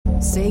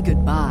Say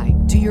goodbye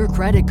to your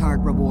credit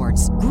card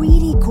rewards.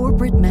 Greedy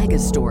corporate mega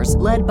stores,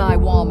 led by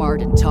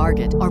Walmart and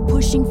Target, are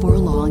pushing for a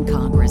law in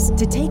Congress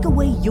to take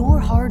away your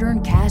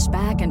hard-earned cash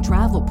back and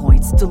travel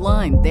points to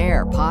line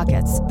their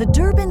pockets. The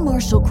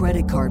Durbin-Marshall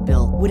credit card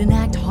bill would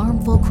enact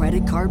harmful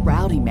credit card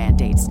routing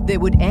mandates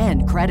that would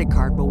end credit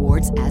card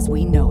rewards as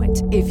we know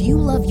it. If you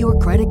love your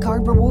credit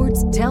card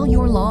rewards, tell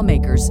your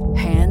lawmakers,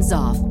 hands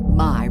off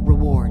my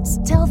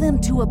rewards. Tell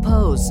them to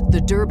oppose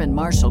the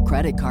Durbin-Marshall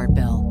credit card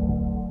bill.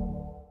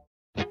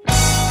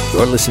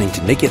 You're listening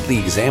to Nakedly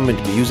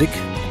Examined Music,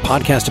 a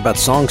podcast about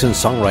songs and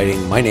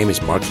songwriting. My name is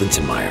Mark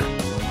Linsenmeyer.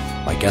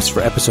 My guest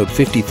for episode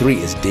 53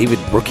 is David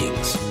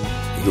Brookings.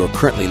 You are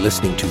currently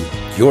listening to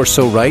You're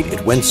So Right,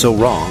 It Went So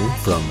Wrong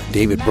from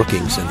David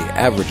Brookings and the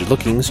Average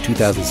Lookings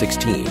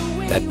 2016.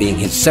 That being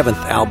his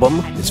 7th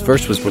album. His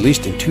first was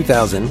released in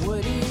 2000.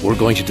 We're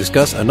going to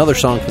discuss another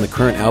song from the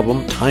current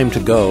album, Time to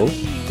Go,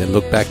 then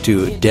look back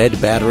to Dead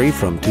Battery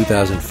from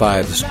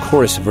 2005's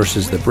Chorus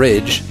versus the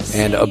Bridge,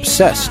 and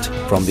Obsessed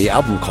from the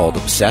album called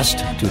Obsessed,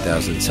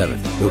 2007.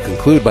 We'll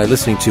conclude by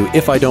listening to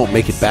If I Don't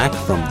Make It Back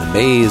from The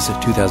Maze,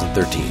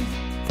 2013.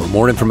 For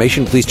more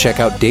information, please check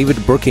out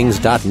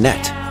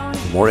davidbrookings.net.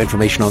 For more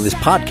information on this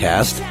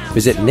podcast,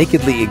 visit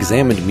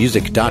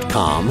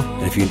nakedlyexaminedmusic.com.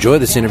 And if you enjoy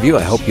this interview,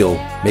 I hope you'll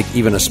make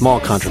even a small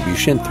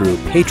contribution through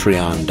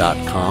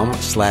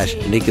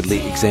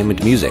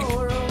patreon.com/nakedlyexaminedmusic.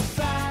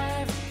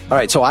 All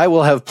right, so I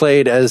will have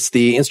played as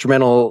the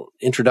instrumental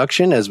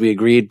introduction, as we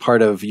agreed,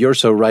 part of You're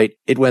So Right,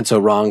 It Went So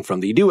Wrong from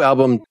the new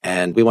album.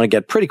 And we want to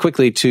get pretty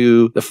quickly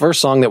to the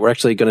first song that we're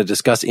actually going to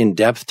discuss in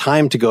depth,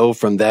 Time to Go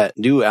from that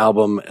new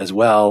album as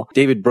well,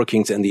 David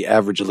Brookings and the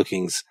Average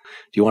Lookings.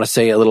 Do you want to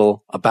say a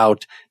little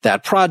about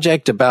that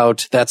project,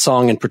 about that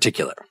song in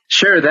particular?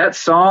 Sure. That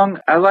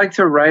song, I like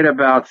to write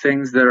about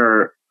things that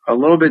are a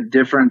little bit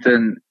different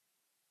than,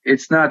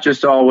 it's not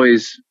just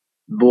always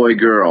boy,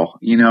 girl,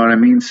 you know what I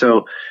mean?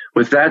 So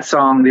with that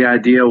song, the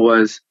idea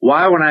was,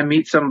 why when I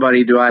meet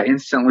somebody do I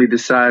instantly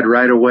decide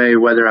right away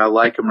whether I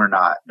like them or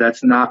not?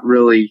 That's not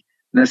really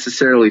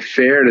necessarily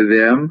fair to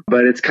them,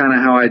 but it's kind of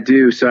how I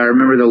do. So I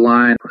remember the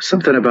line,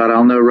 something about,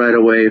 I'll know right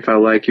away if I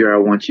like you or I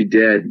want you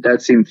dead.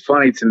 That seemed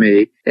funny to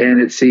me, and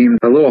it seemed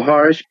a little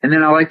harsh. And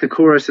then I like the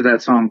chorus of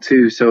that song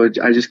too, so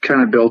I just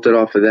kind of built it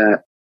off of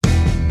that.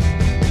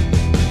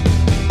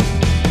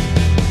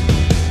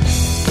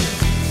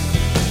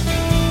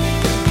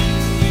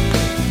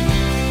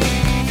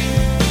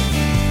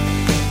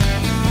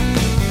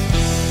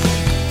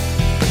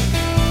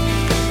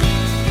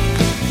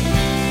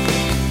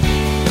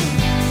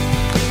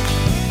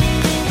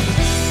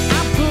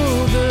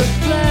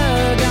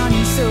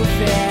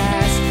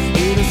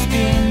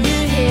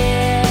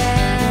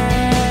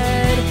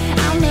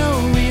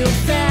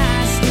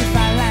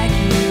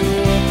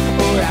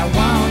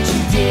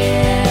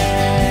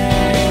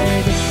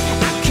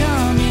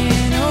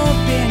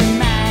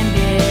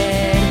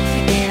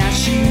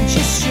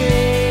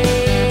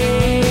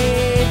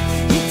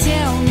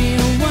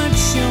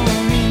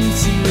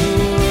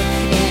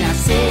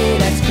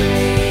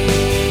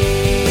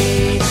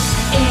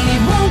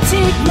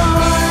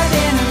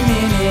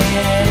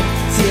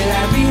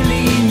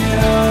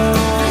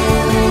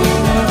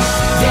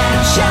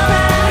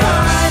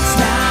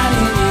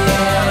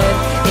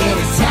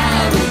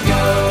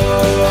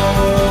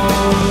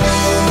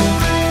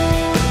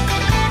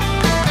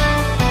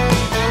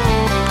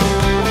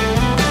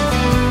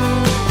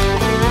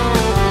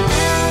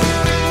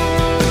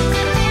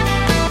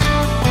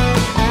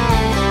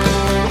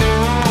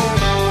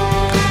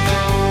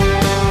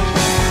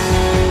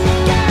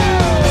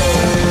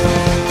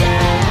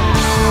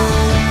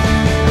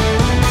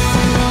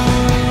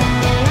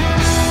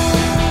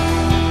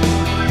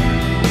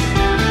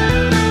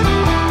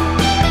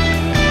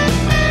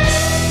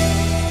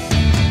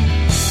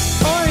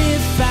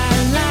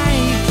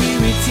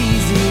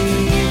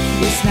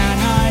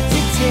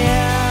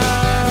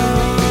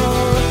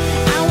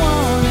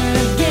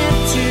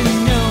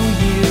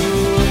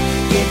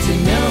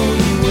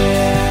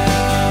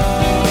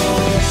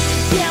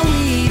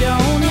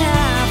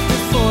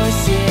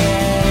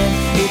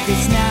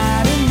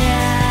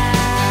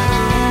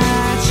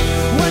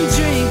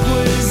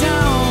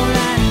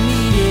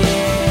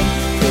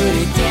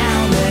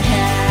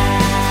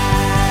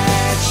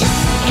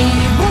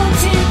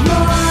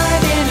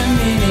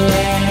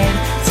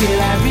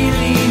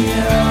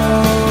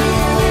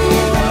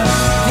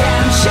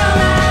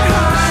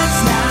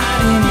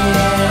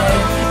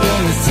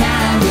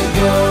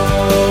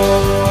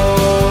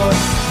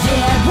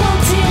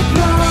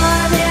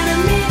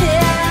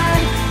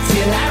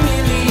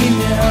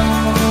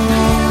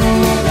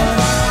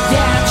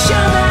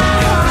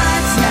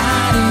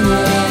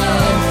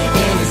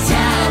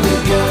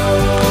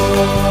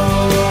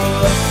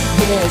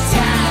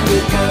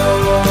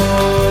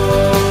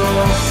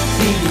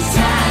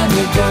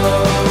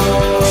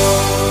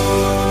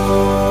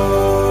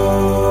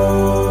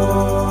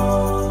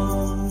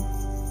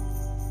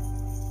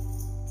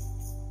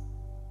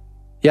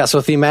 Yeah, so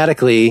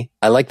thematically,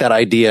 I like that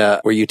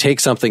idea where you take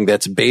something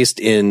that's based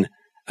in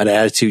an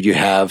attitude you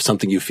have,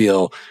 something you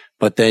feel,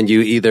 but then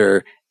you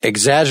either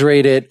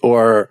exaggerate it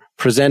or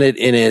present it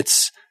in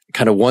its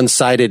kind of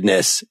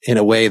one-sidedness in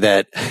a way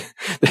that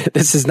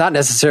this is not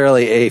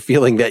necessarily a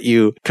feeling that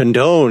you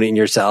condone in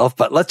yourself,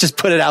 but let's just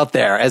put it out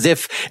there as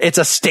if it's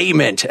a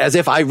statement, as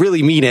if I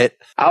really mean it.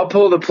 I'll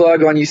pull the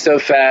plug on you so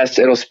fast,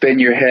 it'll spin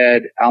your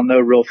head. I'll know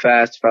real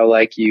fast if I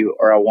like you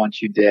or I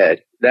want you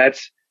dead.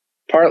 That's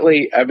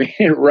partly, I mean,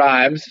 it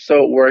rhymes,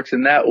 so it works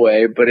in that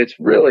way, but it's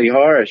really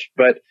harsh.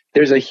 But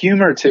there's a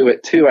humor to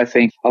it too, I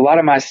think. A lot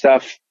of my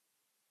stuff,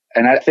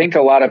 and I think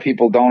a lot of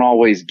people don't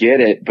always get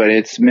it, but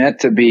it's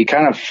meant to be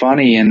kind of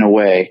funny in a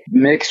way,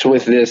 mixed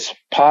with this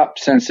pop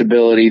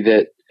sensibility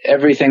that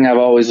everything I've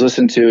always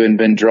listened to and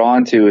been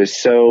drawn to is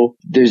so,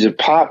 there's a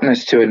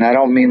popness to it. And I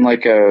don't mean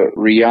like a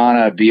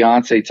Rihanna,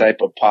 Beyonce type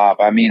of pop.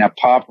 I mean a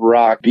pop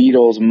rock,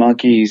 Beatles,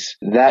 Monkees,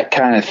 that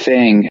kind of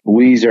thing.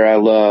 Weezer, I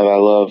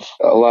love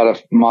a lot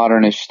of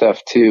modernish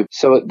stuff too.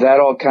 So that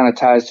all kind of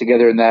ties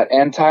together in that.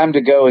 And Time to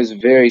Go is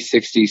very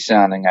 60s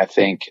sounding, I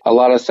think. A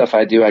lot of stuff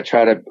I do, I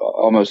try to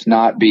almost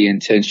not be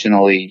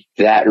intentionally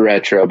that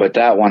retro, but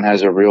that one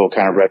has a real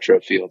kind of retro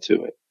feel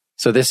to it.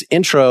 So this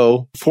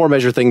intro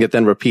 4-measure thing that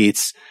then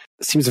repeats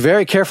seems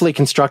very carefully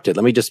constructed.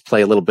 Let me just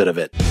play a little bit of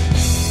it.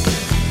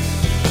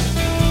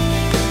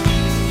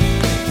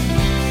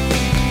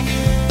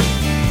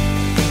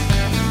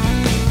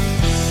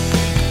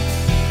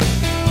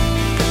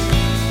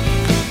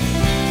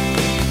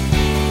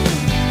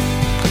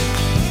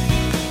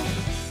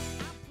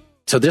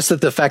 So this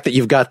is the fact that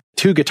you've got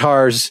 2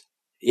 guitars,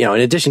 in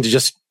addition to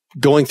just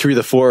going through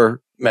the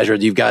 4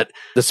 measured, you've got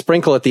the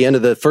sprinkle at the end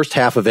of the first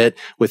half of it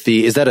with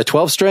is that a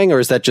 12 string or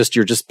is that just,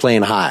 you're just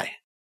playing high?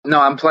 No,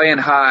 I'm playing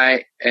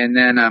high and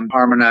then I'm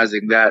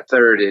harmonizing that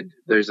thirded.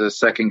 There's a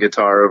second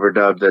guitar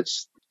overdub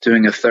that's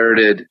doing a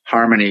thirded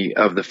harmony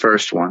of the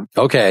first one.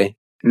 Okay.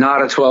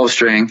 Not a 12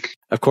 string.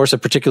 Of course, a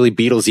particularly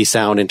Beatlesy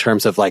sound in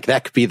terms of like,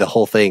 that could be the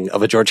whole thing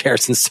of a George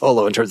Harrison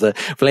solo in terms of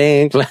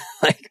bling, bling,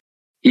 like.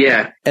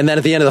 Yeah. And then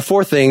at the end of the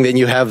 4th thing, then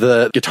you have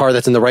the guitar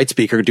that's in the right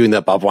speaker doing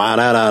the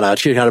ba-ba-na-na-na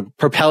to kind of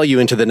propel you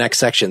into the next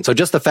section. So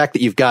just the fact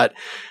that you've got,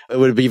 it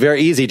would be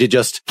very easy to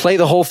just play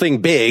the whole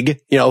thing big,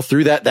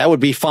 through that would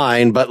be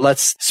fine, but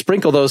let's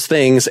sprinkle those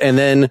things. And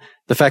then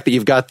the fact that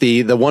you've got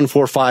the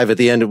 1-4-5 at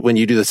the end when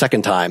you do the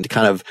second time to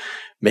kind of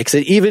makes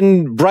it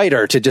even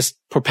brighter to just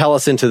propel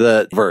us into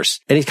the verse.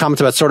 Any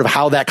comments about sort of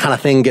how that kind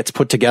of thing gets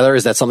put together?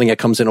 Is that something that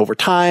comes in over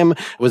time?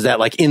 Was that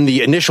like in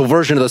the initial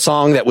version of the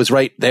song that was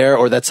right there,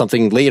 or that's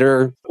something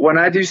later? When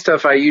I do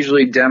stuff, I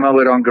usually demo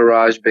it on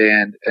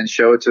GarageBand and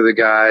show it to the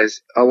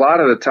guys. A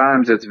lot of the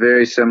times it's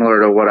very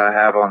similar to what I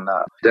have on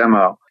the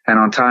demo. And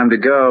on Time to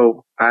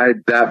Go, I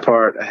had that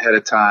part ahead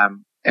of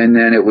time. And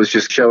then it was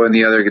just showing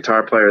the other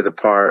guitar player the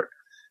part.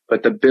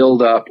 But the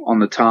build up on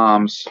the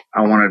toms,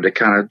 I wanted to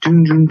kind of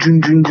kind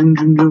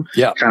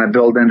of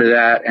build into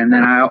that. And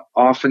then I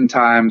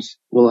oftentimes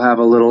will have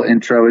a little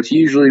intro. It's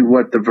usually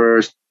what the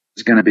verse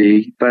is going to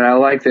be, but I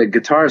like the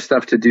guitar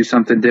stuff to do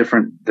something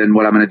different than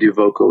what I'm going to do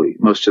vocally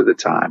most of the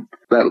time.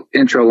 That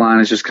intro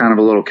line is just kind of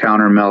a little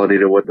counter melody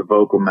to what the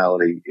vocal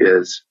melody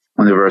is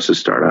when the verses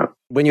start up.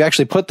 When you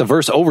actually put the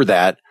verse over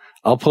that,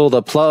 I'll pull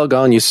the plug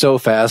on you so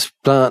fast.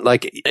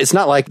 Like, it's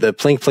not like the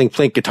plink, plink,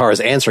 plink guitar is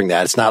answering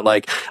that. It's not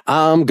like,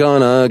 I'm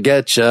gonna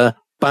get ya,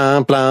 blah,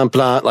 blah,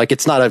 blah. Like,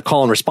 it's not a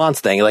call and response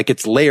thing. Like,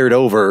 it's layered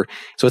over.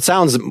 So it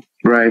sounds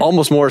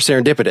almost more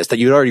serendipitous that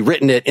you'd already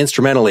written it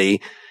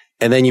instrumentally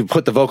and then you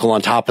put the vocal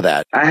on top of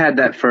that. I had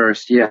that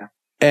first. Yeah.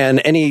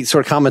 And any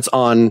sort of comments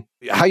on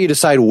how you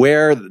decide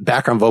where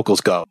background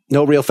vocals go?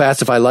 No, real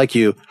fast, if I like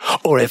you,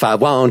 or if I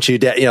want you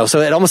dead,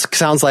 so it almost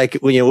sounds like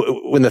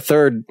when the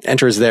third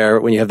enters there,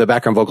 when you have the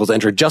background vocals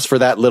enter just for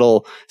that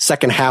little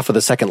second half of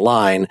the second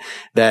line,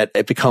 that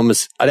it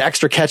becomes an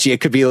extra catchy. It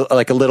could be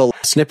like a little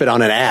snippet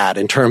on an ad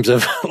in terms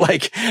of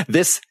like,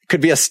 this could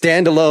be a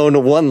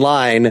standalone one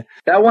line.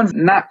 That one's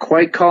not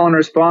quite call and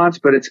response,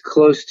 but it's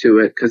close to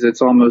it because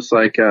it's almost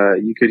like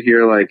you could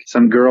hear like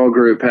some girl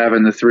group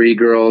having the 3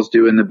 girls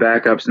doing the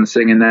backups and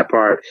singing that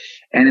part.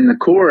 And in the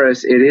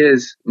chorus, it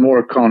is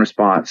more call and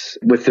response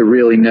with the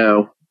really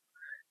no.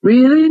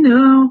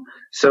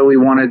 So we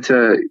wanted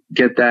to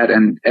get that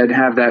and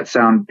have that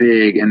sound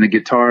big and the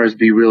guitars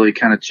be really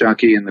kind of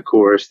chunky in the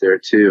chorus there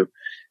too.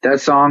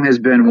 That song has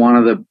been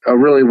a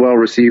really well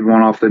received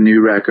one off the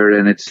new record,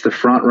 and it's the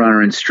front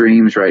runner in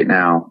streams right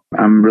now.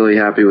 I'm really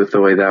happy with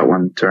the way that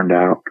one turned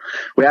out.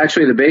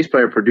 The bass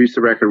player produced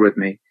the record with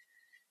me.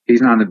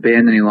 He's not in the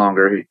band any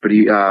longer, but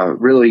he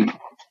really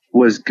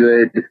was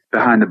good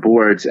behind the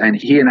boards, and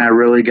he and I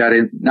really got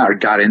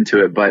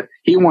into it, but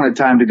he wanted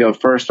Time to Go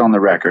first on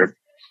the record,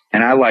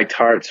 and I liked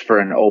Hearts for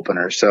an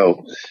opener.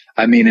 So,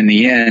 I mean, in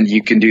the end,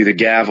 you can do the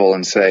gavel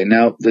and say,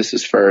 no, this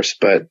is first,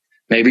 but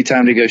maybe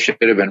Time to Go should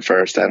have been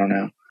first. I don't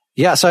know.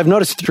 Yeah. So I've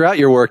noticed throughout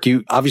your work,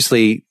 you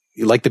obviously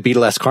like the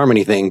Beatlesque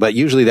harmony thing, but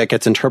usually that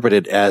gets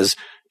interpreted as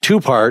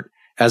 2-part,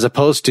 as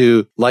opposed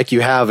to like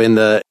you have in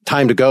the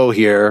Time to Go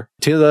here,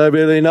 till I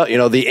really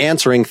know, the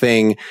answering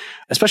thing,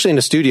 especially in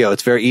the studio,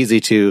 it's very easy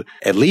to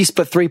at least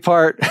put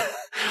 3-part,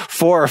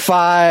 4 or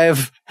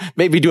 5,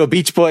 maybe do a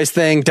Beach Boys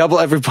thing, double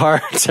every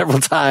part several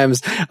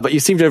times, but you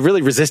seem to have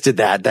really resisted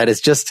that. That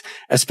is just,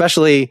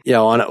 especially,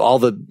 on all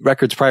the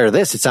records prior to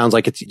this, it sounds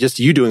like it's just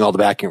you doing all the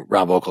background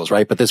vocals,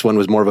 right? But this one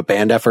was more of a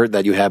band effort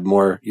that you have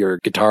more your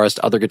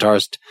other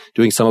guitarist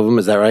doing some of them.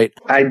 Is that right?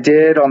 I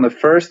did on the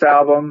first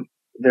album.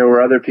 There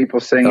were other people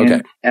singing.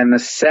 Okay. And the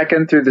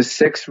second through the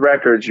sixth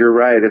records, you're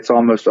right. It's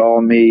almost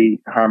all me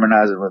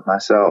harmonizing with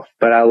myself.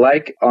 But I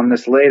like on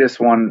this latest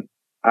one,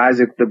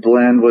 Isaac, the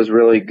blend was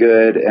really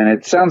good. And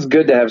it sounds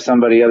good to have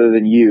somebody other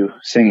than you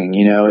singing,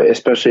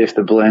 especially if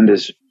the blend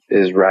is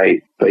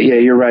right. But yeah,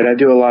 you're right. I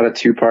do a lot of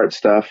 2-part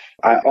stuff.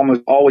 I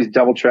almost always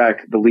double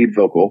track the lead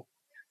vocal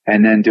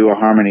and then do a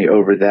harmony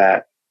over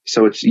that.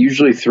 So it's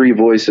usually 3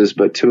 voices,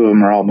 but 2 of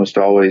them are almost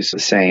always the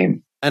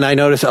same. And I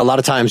notice a lot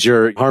of times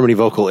your harmony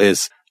vocal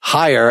is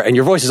higher and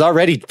your voice is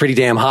already pretty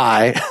damn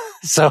high.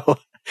 So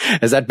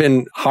has that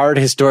been hard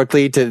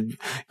historically to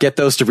get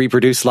those to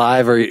reproduce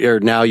live,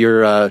 or now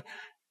you're,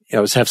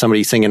 have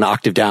somebody sing an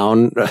octave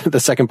down the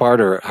second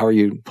part, or how are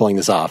you pulling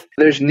this off?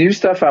 There's new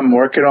stuff I'm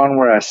working on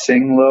where I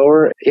sing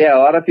lower. Yeah,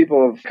 a lot of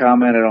people have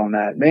commented on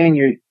that. Man,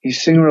 you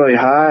sing really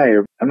high.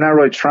 I'm not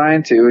really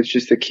trying to. It's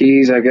just the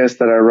keys, I guess,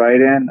 that I write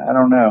in. I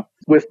don't know.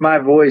 With my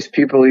voice,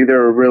 people either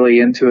are really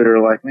into it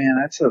or like, man,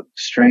 that's a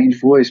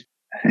strange voice.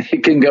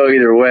 It can go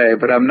either way,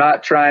 but I'm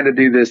not trying to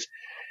do this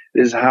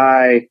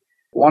high.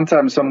 One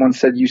time someone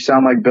said, you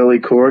sound like Billy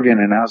Corgan.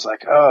 And I was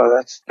like, oh,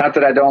 that's not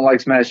that I don't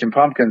like Smashing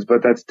Pumpkins,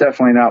 but that's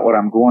definitely not what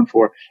I'm going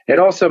for. It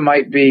also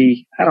might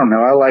be, I don't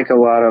know. I like a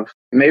lot of,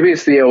 maybe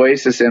it's the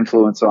Oasis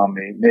influence on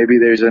me. Maybe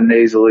there's a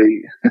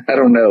nasally, I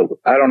don't know.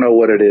 I don't know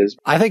what it is.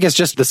 I think it's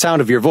just the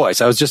sound of your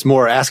voice. I was just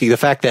more asking the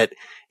fact that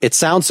it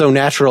sounds so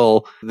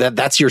natural that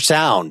that's your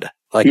sound.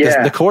 Like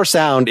the core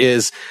sound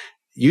is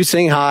you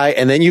sing high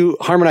and then you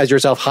harmonize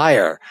yourself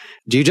higher.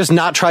 Do you just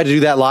not try to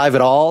do that live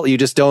at all? You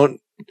just don't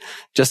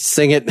just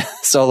sing it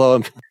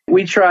solo?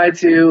 We try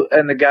to,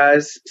 and the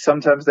guys,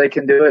 sometimes they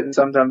can do it and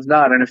sometimes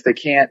not. And if they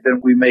can't,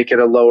 then we make it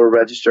a lower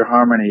register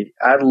harmony.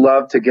 I'd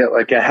love to get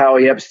like a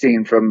Howie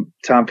Epstein from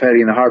Tom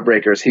Petty and the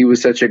Heartbreakers. He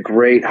was such a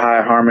great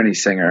high harmony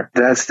singer.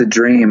 That's the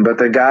dream. But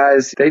the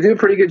guys, they do a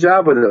pretty good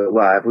job with it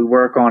live. We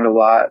work on it a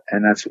lot,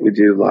 and that's what we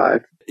do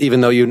live.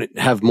 Even though you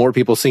have more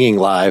people singing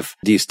live,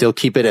 do you still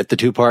keep it at the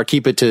 2-part,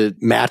 keep it to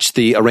match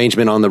the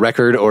arrangement on the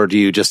record? Or do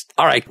you just,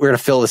 all right, we're going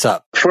to fill this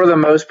up? For the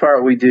most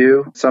part, we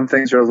do. Some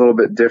things are a little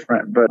bit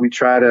different, but we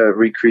try to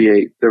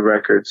recreate the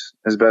records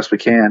as best we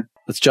can.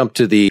 Let's jump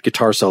to the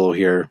guitar solo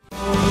here.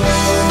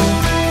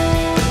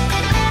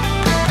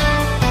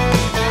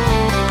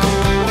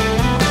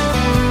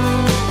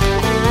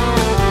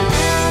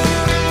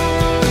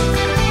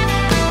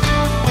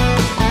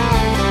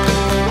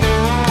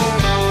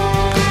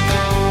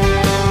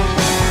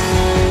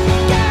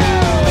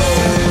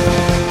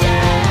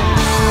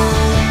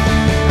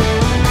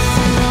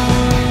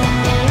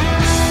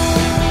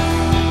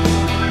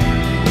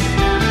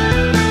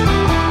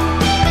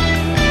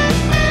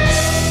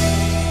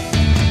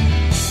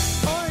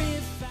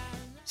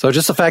 So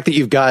just the fact that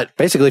you've got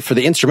basically for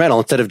the instrumental,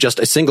 instead of just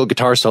a single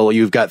guitar solo,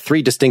 you've got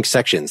 3 distinct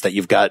sections that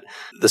you've got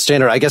the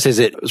standard, I guess, is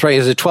it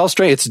 12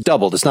 string? It's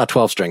doubled. It's not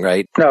 12 string,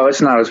 right? No, it's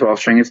not a 12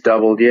 string. It's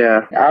doubled.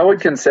 Yeah. I would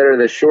consider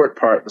the short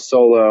part, the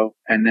solo,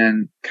 and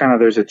then kind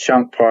of there's a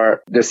chunk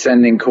part,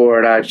 descending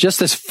chord. Just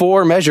this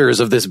 4 measures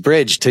of this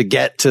bridge to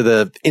get to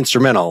the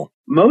instrumental.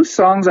 Most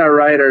songs I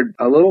write are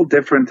a little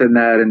different than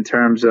that in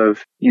terms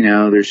of,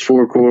 there's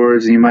 4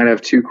 chords and you might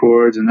have 2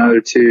 chords,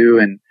 another 2,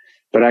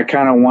 but I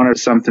kind of wanted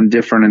something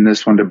different in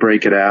this one to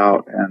break it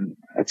out. And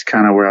that's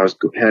kind of where I was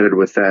headed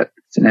with that.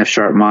 It's an F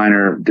sharp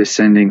minor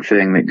descending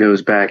thing that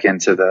goes back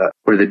into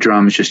where the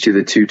drums just do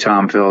the 2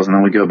 tom fills and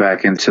then we go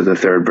back into the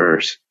third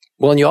verse.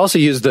 Well, and you also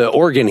use the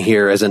organ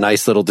here as a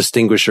nice little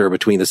distinguisher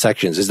between the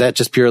sections. Is that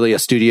just purely a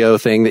studio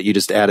thing that you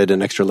just added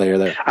an extra layer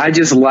there? I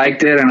just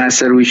liked it and I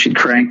said we should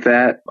crank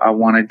that. I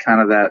wanted kind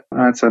of that.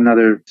 That's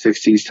another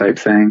 60s type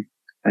thing.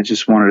 I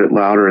just wanted it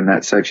louder in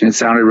that section. It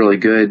sounded really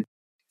good.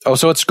 Oh,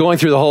 so it's going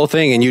through the whole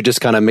thing and you just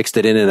kind of mixed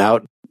it in and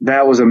out?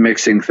 That was a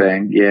mixing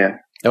thing, yeah.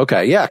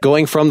 Okay, yeah.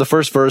 Going from the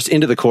first verse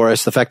into the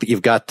chorus, the fact that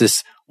you've got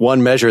this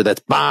one measure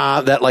that's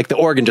that like the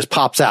organ just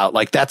pops out,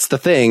 like that's the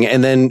thing.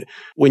 And then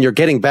when you're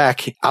getting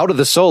back out of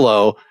the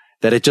solo,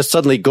 that it just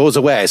suddenly goes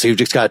away. So you've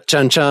just got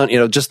chun chun,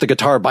 just the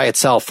guitar by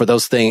itself for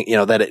those things,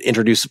 that it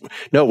introduced.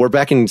 No, we're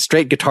back in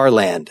straight guitar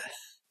land.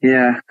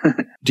 Yeah.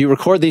 Do you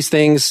record these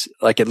things,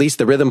 like at least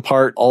the rhythm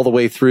part all the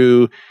way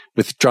through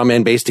with drum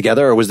and bass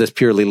together, or was this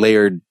purely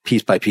layered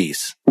piece by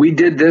piece? We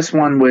did this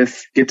one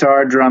with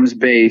guitar, drums,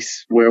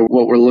 bass, where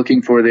what we're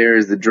looking for there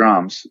is the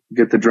drums,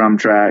 get the drum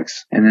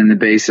tracks, and then the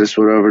bassist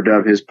would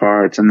overdub his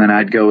parts, and then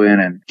I'd go in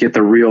and get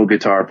the real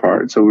guitar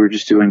part. So we were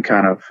just doing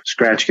kind of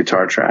scratch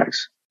guitar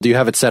tracks. Do you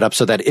have it set up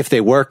so that if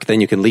they work,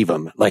 then you can leave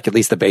them, like at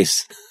least the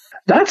bass?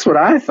 That's what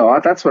I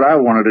thought. That's what I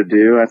wanted to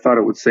do. I thought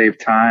it would save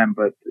time,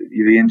 but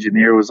the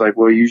engineer was like,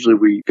 well, usually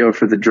we go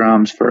for the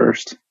drums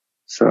first.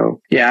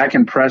 So yeah, I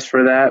can press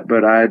for that,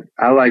 but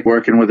I like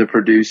working with a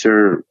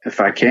producer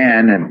if I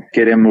can and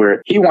get him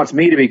where he wants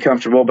me to be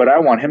comfortable, but I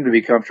want him to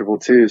be comfortable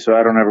too. So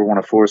I don't ever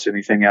want to force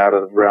anything out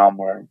of the realm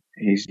where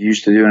he's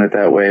used to doing it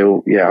that way.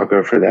 Well, yeah, I'll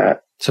go for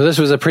that. So this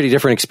was a pretty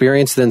different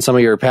experience than some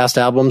of your past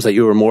albums that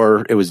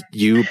it was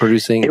you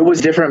producing? It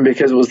was different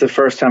because it was the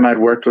first time I'd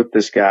worked with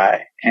this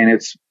guy, and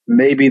it's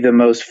maybe the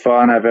most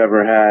fun I've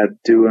ever had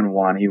doing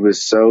one. He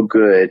was so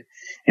good,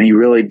 and he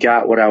really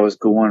got what I was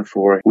going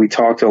for. We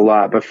talked a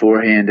lot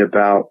beforehand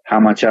about how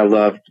much I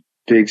loved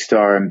Big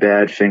Star and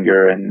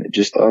Badfinger and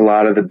just a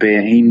lot of the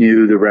band. He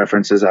knew the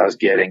references I was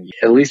getting.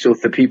 At least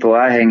with the people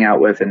I hang out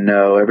with and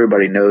know,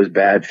 everybody knows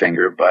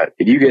Badfinger. But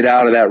if you get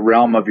out of that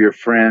realm of your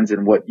friends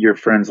and what your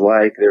friends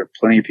like, there are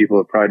plenty of people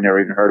who probably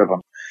never even heard of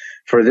them.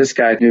 For this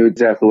guy, knew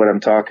exactly what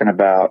I'm talking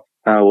about.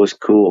 It was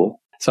cool.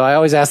 So I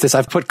always ask this.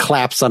 I've put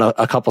claps on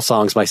a couple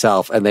songs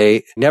myself, and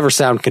they never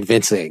sound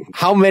convincing.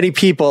 How many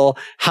people,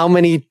 how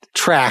many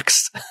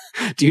tracks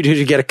do you do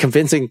to get a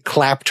convincing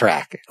clap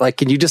track? Like,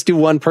 can you just do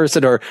one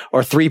person or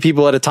three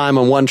people at a time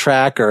on one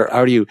track, or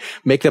how do you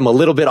make them a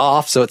little bit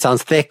off so it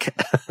sounds thick?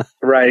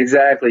 Right,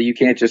 exactly. You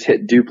can't just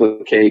hit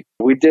duplicate.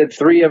 We did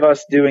 3 of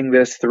us doing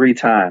this 3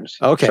 times.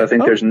 Okay. So I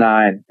think there's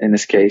 9 in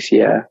this case,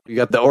 yeah. You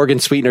got the organ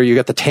sweetener, you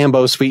got the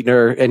tambo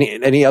sweetener.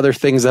 Any other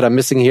things that I'm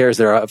missing here? Is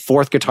there a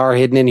 4th guitar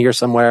hidden in here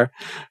somewhere?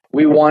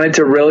 We wanted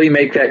to really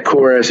make that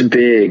chorus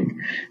big.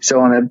 So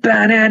on the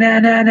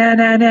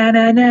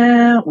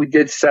ba-na-na-na-na-na-na-na, we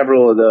did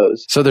several of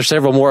those. So there's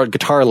several more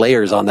guitar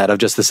layers on that of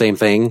just the same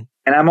thing?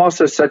 And I'm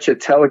also such a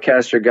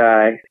Telecaster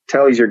guy.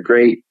 Teles are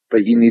great,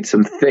 but you need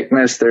some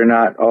thickness. They're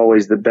not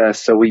always the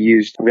best. So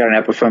we got an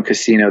Epiphone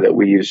Casino that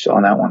we used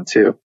on that one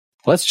too.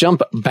 Let's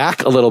jump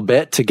back a little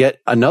bit to get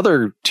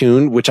another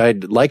tune, which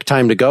I'd like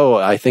Time to Go,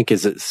 I think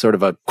is sort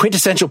of a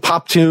quintessential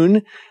pop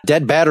tune.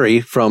 Dead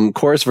Battery from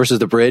Chorus versus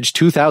the Bridge,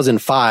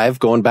 2005,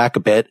 going back a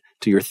bit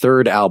to your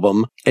 3rd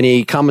album.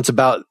 Any comments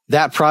about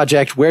that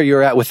project, where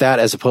you're at with that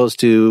as opposed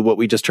to what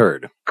we just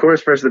heard?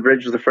 Chorus versus the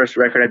Bridge was the first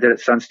record I did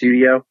at Sun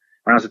Studio.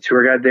 When I was a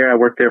tour guide there, I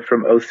worked there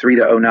from 03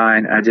 to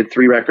 09. I did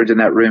 3 records in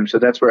that room. So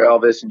that's where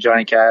Elvis and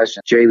Johnny Cash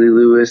and Jerry Lee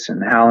Lewis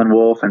and Howlin'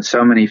 Wolf and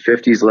so many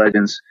 50s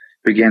legends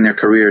began their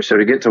career. So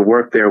to get to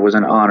work there was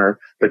an honor,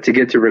 but to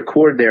get to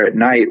record there at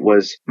night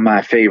was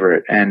my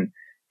favorite. And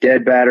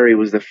Dead Battery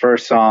was the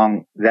first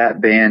song that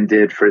band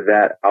did for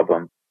that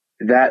album.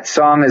 That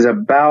song is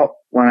about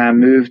when I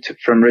moved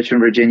from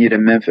Richmond, Virginia to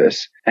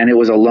Memphis, and it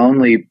was a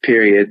lonely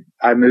period.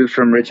 I moved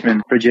from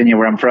Richmond, Virginia,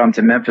 where I'm from,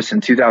 to Memphis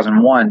in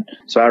 2001.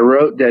 So I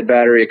wrote Dead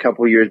Battery a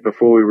couple years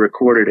before we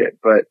recorded it,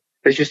 but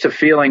it's just a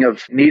feeling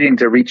of needing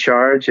to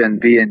recharge and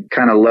being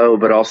kind of low,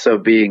 but also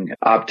being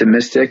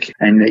optimistic,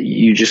 and that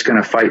you're just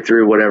going to fight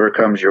through whatever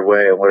comes your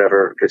way and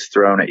whatever gets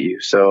thrown at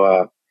you.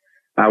 So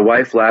my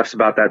wife laughs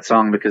about that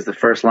song because the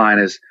first line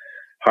is,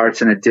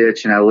 "Heart's in a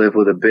ditch and I live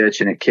with a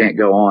bitch and it can't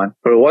go on."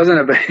 But it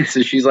wasn't a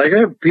so she's like,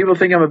 "Oh, people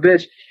think I'm a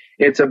bitch."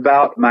 It's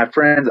about my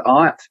friend's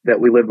aunt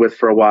that we lived with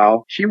for a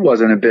while. She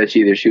wasn't a bitch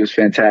either. She was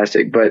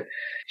fantastic, but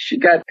she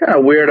got kind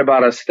of weird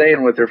about us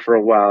staying with her for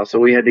a while. So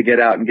we had to get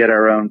out and get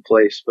our own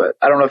place. But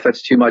I don't know if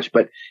that's too much,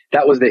 but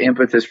that was the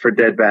impetus for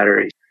Dead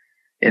Battery.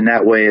 In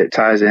that way, it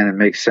ties in and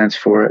makes sense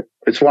for it.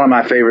 It's one of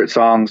my favorite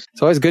songs.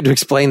 It's always good to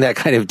explain that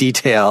kind of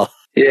detail.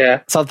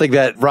 Yeah. Something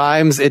that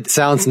rhymes, it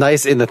sounds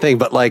nice in the thing,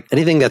 but like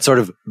anything that's sort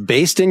of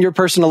based in your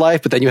personal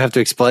life, but then you have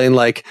to explain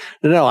like,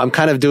 no, I'm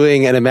kind of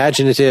doing an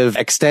imaginative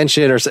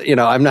extension or,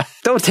 I'm not,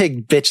 don't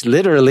take bitch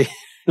literally.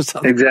 Or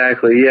something.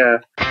 Exactly.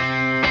 Yeah.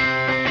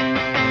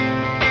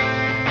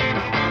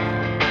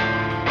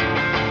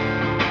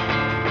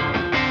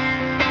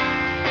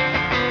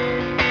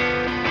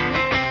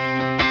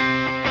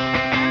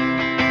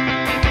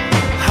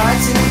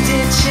 Heart's in a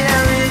ditch and I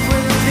live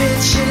with a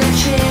bitch and it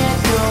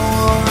can't go on.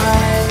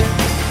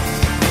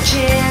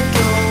 Can't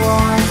go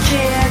on,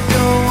 can't go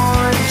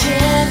on,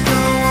 can't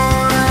go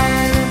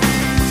on.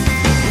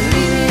 Leave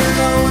me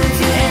alone if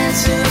you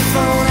answer the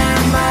phone. I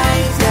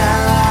might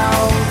dial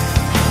out,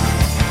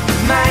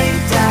 might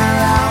dial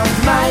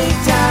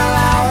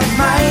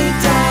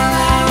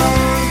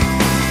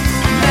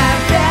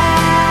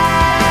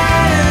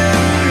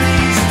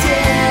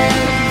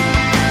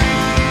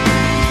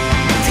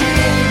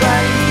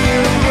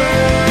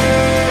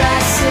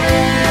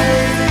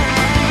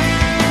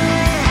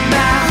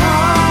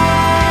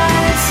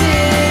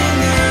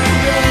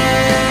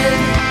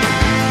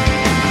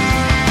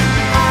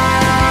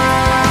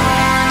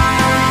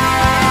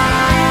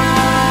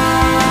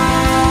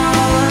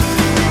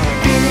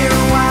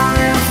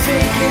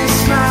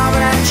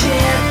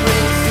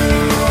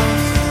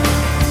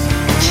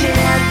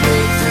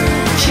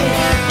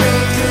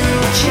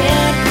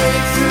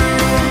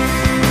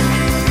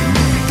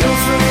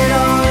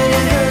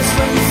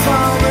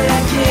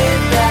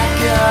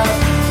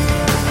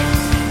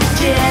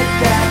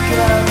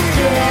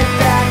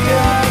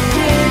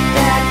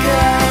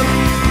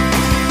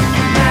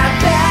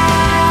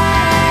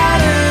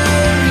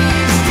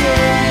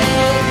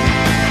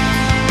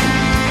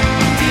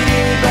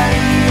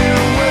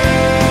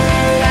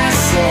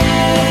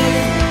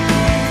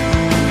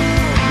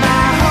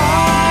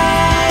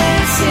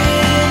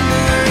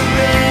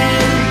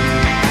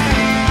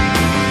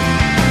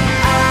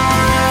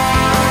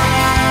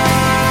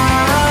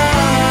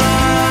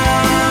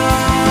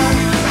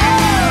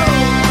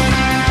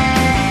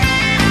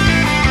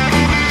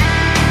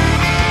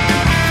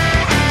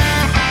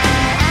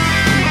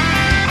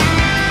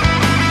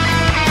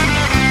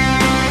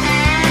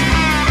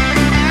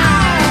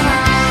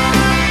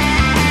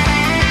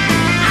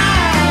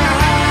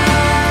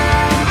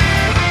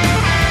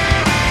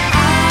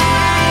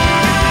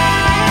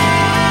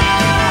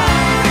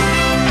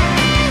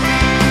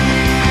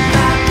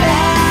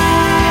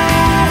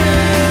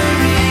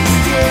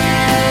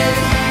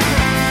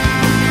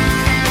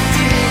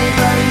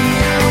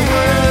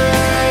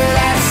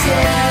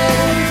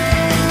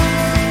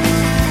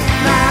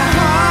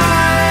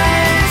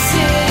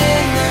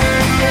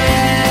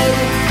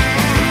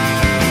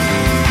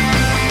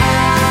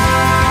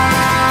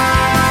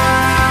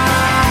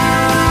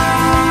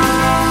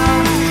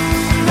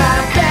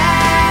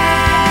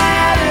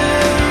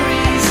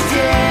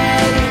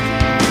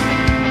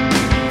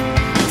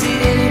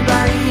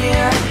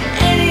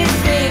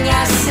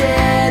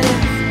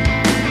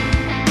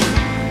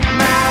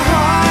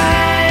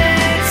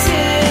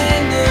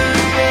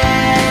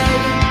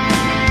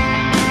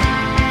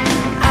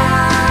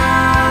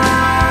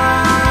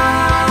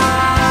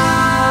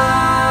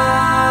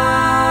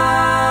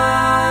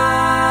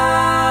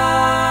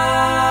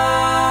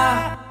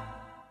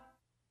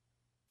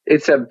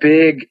it's a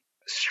big,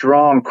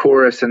 strong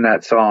chorus in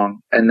that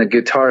song, and the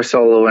guitar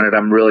solo in it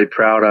I'm really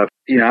proud of.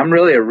 I'm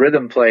really a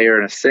rhythm player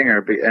and a singer,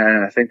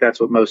 and I think that's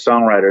what most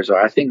songwriters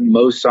are. I think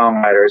most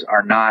songwriters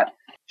are not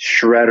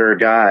shredder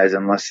guys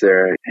unless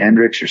they're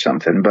Hendrix or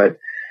something, but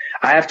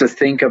I have to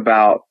think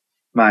about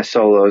my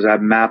solos. I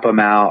map them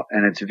out,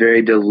 and it's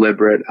very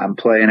deliberate. I'm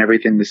playing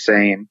everything the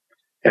same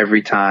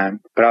every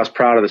time, but I was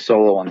proud of the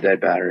solo on Dead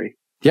Battery.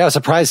 Yeah, I was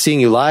surprised seeing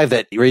you live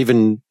that you're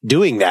even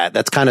doing that.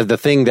 That's kind of the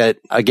thing that,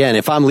 again,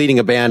 if I'm leading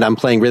a band, I'm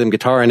playing rhythm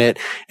guitar in it.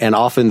 And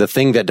often the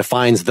thing that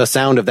defines the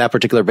sound of that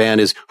particular band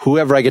is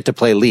whoever I get to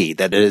play lead.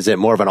 That is it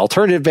more of an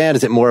alternative band?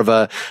 Is it more of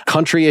a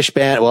country-ish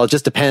band? Well, it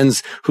just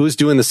depends who's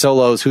doing the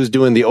solos, who's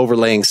doing the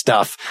overlaying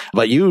stuff.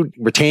 But you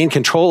retain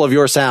control of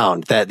your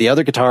sound, that the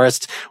other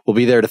guitarist will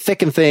be there to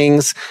thicken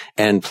things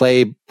and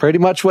play pretty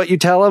much what you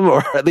tell them,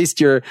 or at least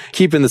you're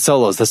keeping the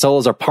solos. The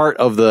solos are part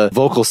of the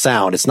vocal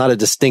sound. It's not a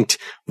distinct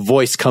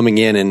voice coming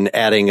in and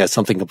adding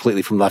something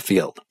completely from left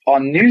field.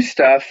 On new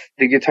stuff,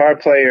 the guitar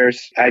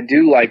players, I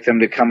do like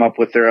them to come up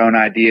with their own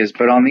ideas,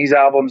 but on these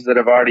albums that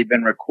have already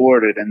been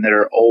recorded and that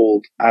are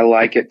old, I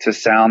like it to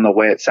sound the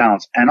way it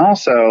sounds. And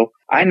also,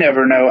 I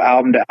never know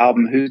album to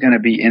album who's going to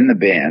be in the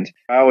band.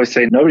 I always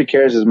say nobody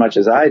cares as much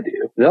as I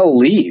do. They'll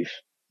leave.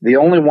 The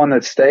only one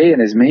that's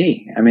staying is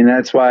me. I mean,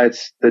 that's why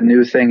it's the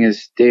new thing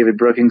is David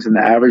Brookings and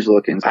the Average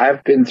Lookings.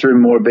 I've been through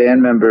more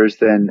band members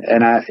and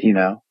I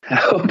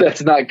hope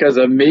that's not because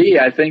of me.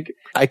 I think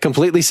I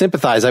completely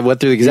sympathize. I went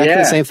through exactly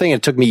the same thing.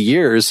 It took me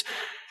years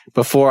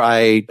before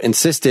I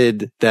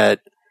insisted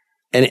that,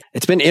 and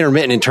it's been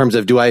intermittent in terms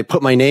of, do I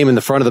put my name in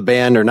the front of the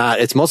band or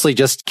not? It's mostly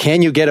just,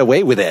 can you get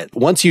away with it?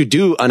 Once you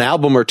do an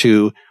album or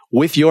two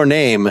with your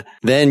name,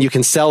 then you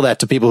can sell that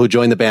to people who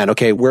join the band.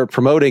 Okay, we're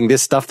promoting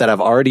this stuff that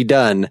I've already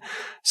done,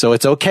 so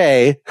it's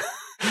okay.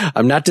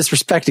 I'm not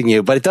disrespecting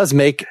you, but it does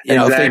make,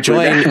 if they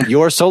join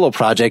your solo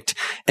project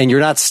and you're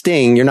not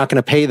Sting, you're not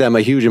going to pay them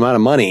a huge amount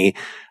of money.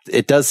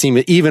 It does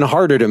seem even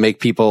harder to make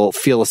people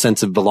feel a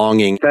sense of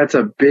belonging. That's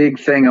a big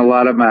thing a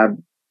lot of my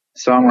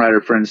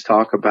songwriter friends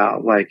talk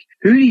about. Like,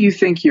 who do you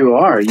think you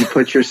are? You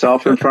put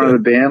yourself in front of the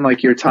band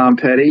like you're Tom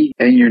Petty,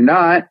 and you're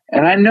not.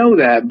 And I know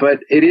that, but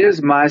it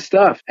is my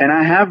stuff. And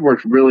I have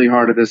worked really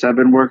hard at this. I've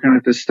been working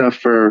at this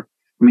stuff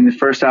the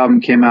first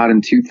album came out in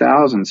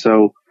 2000.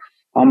 So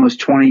almost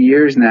 20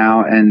 years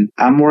now, and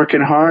I'm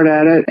working hard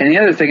at it. And the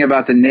other thing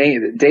about the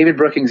name, David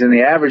Brookings and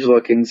the Average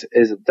Lookings,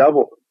 is a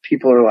double.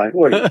 People are like,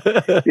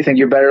 what, you think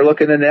you're better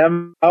looking than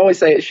them? I always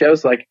say it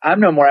shows like I'm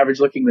no more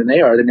average looking than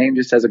they are. The name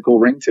just has a cool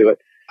ring to it.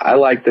 I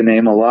like the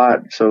name a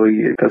lot, so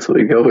that's what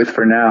we go with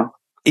for now.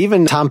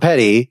 Even Tom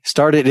Petty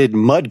started in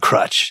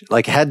Mudcrutch,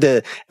 like had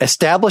to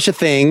establish a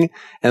thing,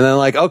 and then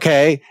like,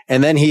 okay,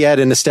 and then he had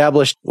an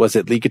established, was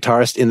it lead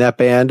guitarist in that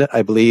band,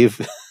 I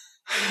believe.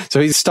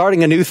 So he's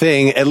starting a new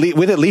thing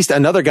with at least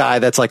another guy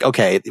that's like,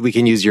 okay, we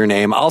can use your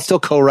name. I'll still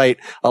co-write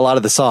a lot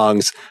of the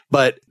songs,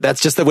 but that's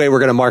just the way we're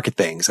going to market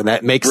things. And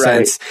that makes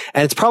sense.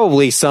 And it's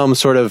probably some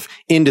sort of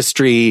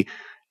industry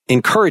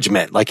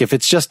encouragement. Like if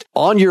it's just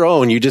on your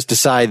own, you just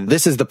decide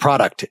this is the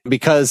product,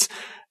 because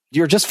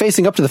you're just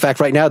facing up to the fact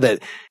right now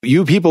that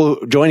you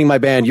people joining my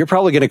band, you're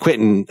probably going to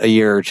quit in a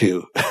year or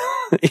two.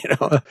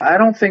 I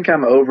don't think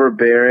I'm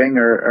overbearing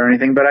or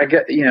anything, but I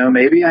get,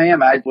 maybe I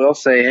am. I will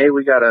say, hey,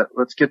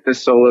 let's get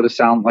this solo to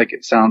sound like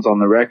it sounds on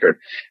the record.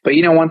 But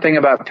one thing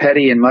about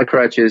Petty and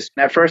Mudcrutch is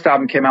that first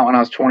album came out when I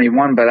was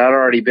 21, but I'd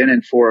already been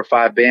in 4 or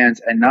 5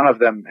 bands and none of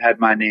them had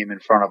my name in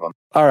front of them.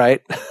 All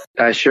right.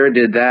 I sure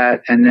did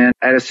that. And then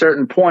at a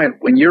certain point,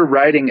 when you're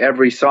writing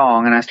every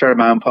song, and I started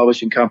my own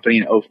publishing company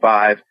in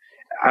 2005,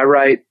 I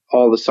write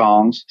all the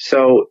songs.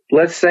 So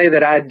let's say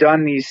that I had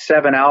done these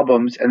 7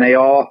 albums and they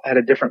all had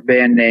a different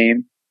band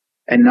name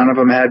and none of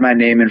them had my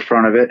name in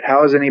front of it.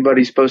 How is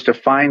anybody supposed to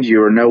find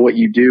you or know what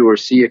you do or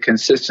see a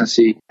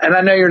consistency? And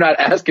I know you're not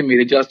asking me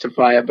to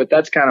justify it, but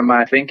that's kind of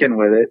my thinking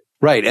with it.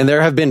 Right. And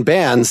there have been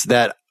bands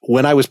that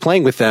when I was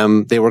playing with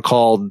them, they were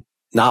called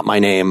not my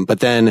name. But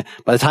then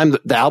by the time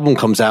the album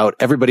comes out,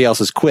 everybody else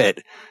has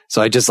quit.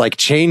 So I just like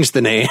changed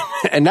the name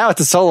and now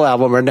it's a solo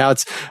album, or now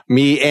it's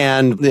me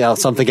and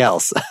something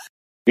else.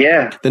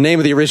 Yeah. The name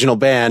of the original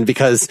band,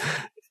 because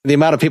the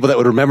amount of people that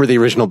would remember the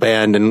original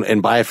band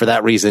and buy it for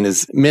that reason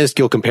is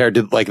minuscule compared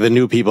to like the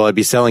new people I'd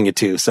be selling it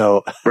to.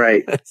 So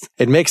right.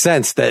 It makes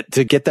sense that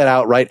to get that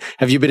out right.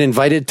 Have you been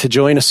invited to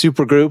join a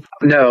super group?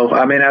 No,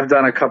 I've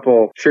done a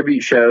couple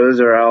tribute shows,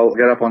 or I'll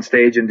get up on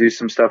stage and do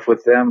some stuff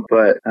with them,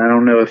 but I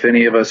don't know if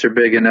any of us are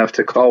big enough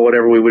to call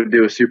whatever we would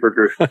do a super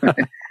group.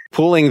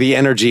 Pooling the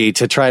energy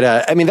to try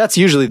to, that's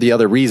usually the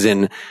other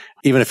reason,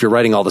 even if you're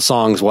writing all the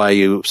songs, why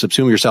you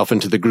subsume yourself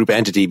into the group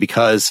entity,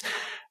 because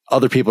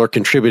other people are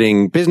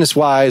contributing business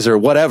wise or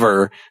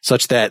whatever,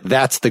 such that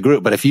that's the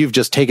group. But if you've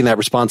just taken that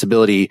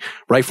responsibility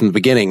right from the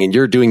beginning and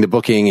you're doing the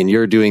booking and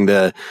you're doing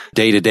the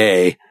day to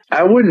day,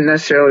 I wouldn't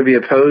necessarily be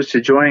opposed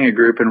to joining a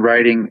group and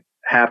writing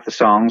half the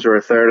songs or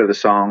a third of the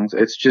songs.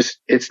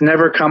 It's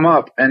never come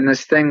up. And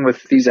this thing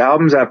with these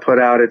albums I put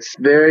out, it's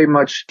very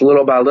much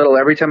little by little.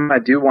 Every time I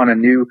do one, a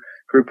new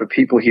group of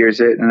people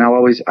hears it, and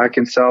I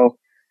can sell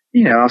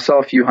I'll sell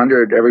a few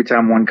hundred every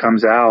time one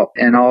comes out,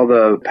 and all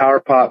the Power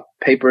Pop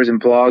papers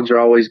and blogs are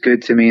always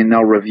good to me and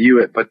they'll review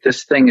it. But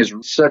this thing is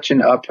such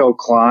an uphill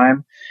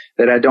climb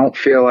that I don't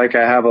feel like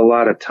I have a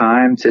lot of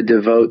time to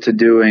devote to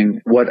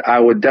doing what I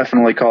would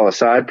definitely call a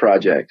side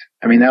project.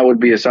 I mean, that would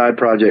be a side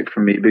project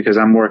for me because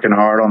I'm working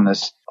hard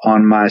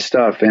on my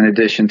stuff in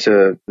addition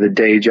to the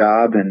day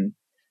job and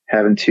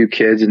having 2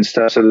 kids and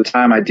stuff. So the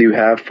time I do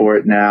have for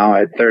it now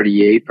at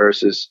 38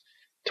 versus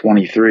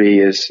 23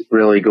 is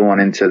really going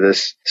into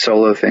this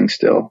solo thing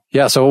still.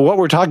 Yeah. So what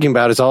we're talking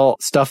about is all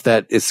stuff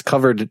that is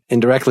covered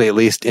indirectly, at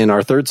least in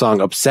our third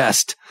song,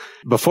 Obsessed.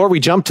 Before we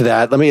jump to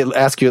that, let me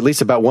ask you at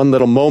least about one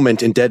little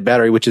moment in Dead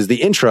Battery, which is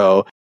the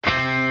intro.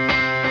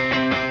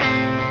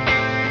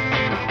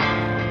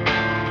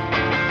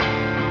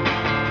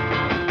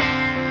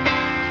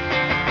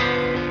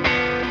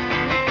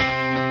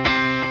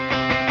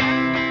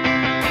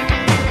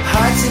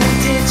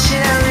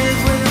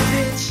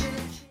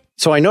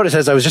 So I noticed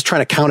as I was just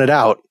trying to count it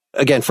out,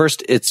 again,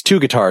 first, it's 2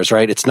 guitars,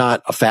 right? It's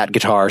not a fat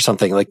guitar or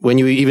something. Like when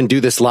you even do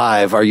this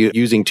live, are you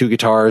using 2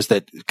 guitars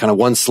that kind of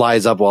one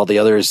slides up while the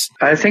other is?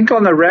 I think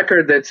on the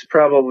record, that's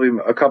probably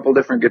a couple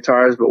different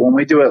guitars. But when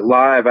we do it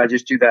live, I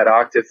just do that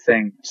octave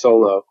thing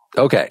solo.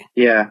 Okay.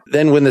 Yeah.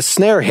 Then when the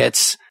snare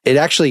hits, it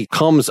actually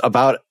comes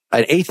about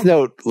an 1/8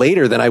 note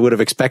later than I would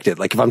have expected.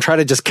 Like if I'm trying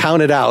to just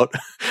count it out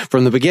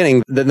from the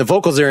beginning, then the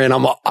vocals are in,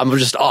 I'm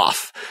just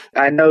off.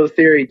 I know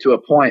theory to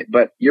a point,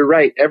 but you're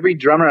right. Every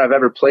drummer I've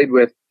ever played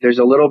with, there's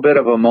a little bit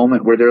of a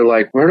moment where they're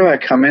like, where do I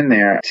come in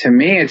there? To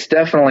me, it's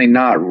definitely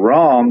not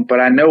wrong, but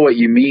I know what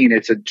you mean.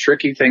 It's a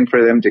tricky thing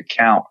for them to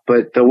count.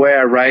 But the way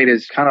I write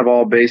is kind of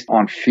all based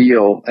on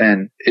feel,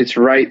 and it's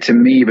right to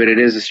me, but it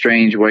is a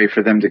strange way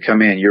for them to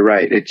come in. You're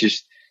right.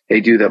 They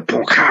do the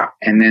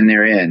and then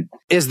they're in.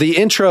 Is the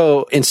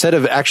intro, instead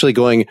of actually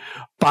going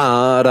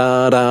ba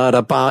da da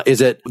da ba, is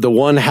it the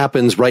one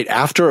happens right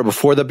after or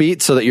before the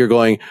beat so that you're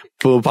going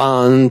boom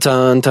ban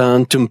tan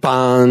tan tum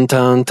ban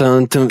tan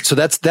tan tum? So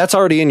that's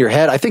already in your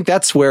head. I think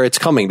that's where it's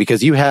coming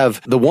because you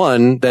have the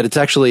one that it's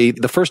actually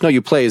the first note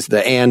you play is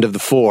the and of the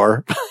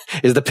 4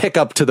 is the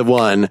pickup to the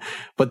 1,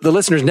 but the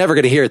listener's never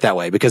going to hear it that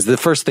way because the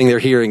first thing they're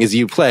hearing is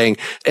you playing.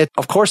 It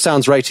of course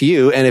sounds right to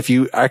you, and if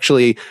you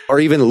actually are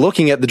even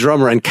looking at the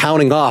drummer and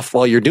counting off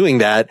while you're doing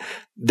that,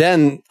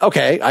 then,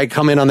 okay, I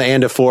come in on the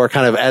and of 4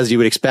 kind of as you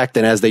would expect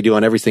and as they do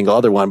on every single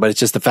other one. But it's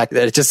just the fact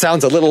that it just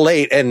sounds a little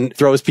late and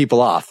throws people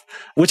off,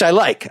 which I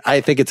like.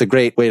 I think it's a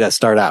great way to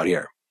start out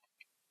here.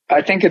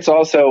 I think it's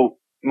also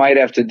might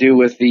have to do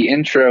with the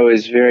intro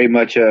is very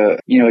much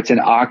it's an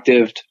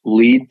octaved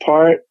lead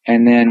part.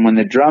 And then when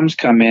the drums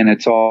come in,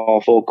 it's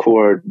all full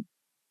chord.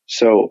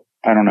 So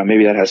I don't know,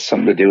 maybe that has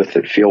something to do with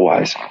it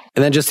feel-wise.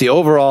 And then just the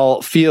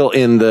overall feel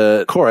in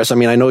the chorus. I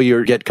mean, I know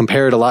you get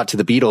compared a lot to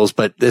the Beatles,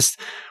 but this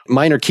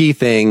minor key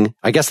thing,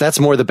 I guess that's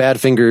more the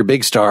Badfinger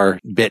Big Star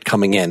bit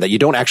coming in that you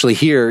don't actually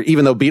hear,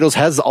 even though Beatles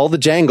has all the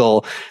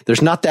jangle,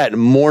 there's not that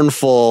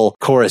mournful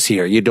chorus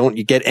here. You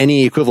get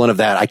any equivalent of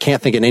that. I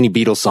can't think of any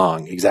Beatles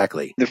song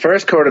exactly. The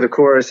first chord of the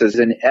chorus is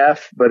an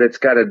F, but it's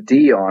got a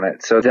D on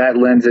it. So that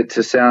lends it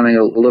to sounding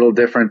a little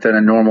different than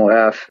a normal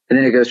F. And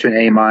then it goes to an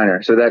A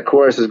minor. So that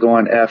chorus is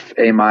going F,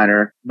 A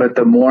minor. But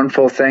the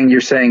mournful thing, you're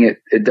saying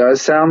it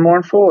does sound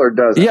mournful or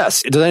doesn't?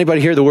 Yes. Does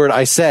anybody hear the word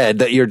I said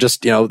that you're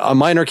just, a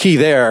minor key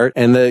there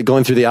and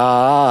going through the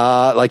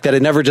like that?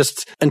 It never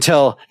just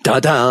until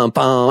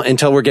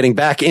until we're getting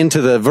back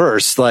into the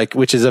verse,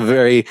 which is a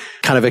very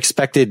kind of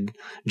expected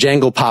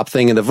jangle pop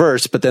thing in the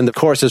verse. But then the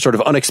chorus is sort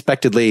of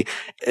unexpectedly,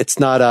 it's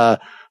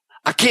not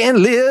I can't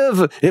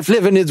live if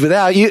living is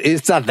without you.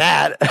 It's not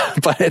that,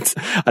 but it's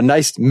a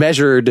nice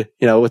measured,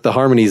 with the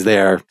harmonies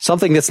there.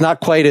 Something that's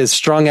not quite as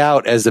strung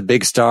out as a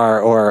Big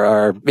Star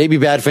or maybe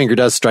Badfinger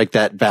does strike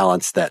that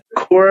balance. That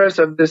chorus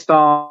of this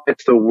song,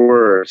 it's the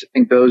words. I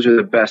think those are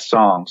the best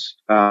songs.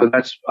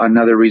 That's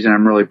another reason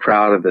I'm really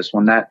proud of this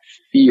one. That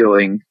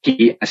feeling,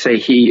 I say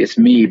he, it's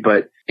me,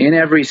 but in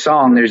every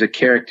song, there's a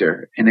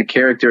character. And the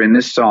character in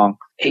this song,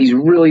 he's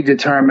really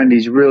determined.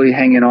 He's really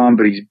hanging on,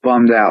 but he's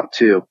bummed out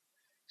too.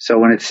 So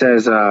when it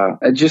says,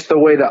 just the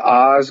way the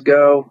ahs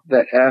go,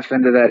 that F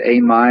into that A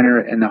minor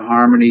and the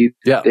harmony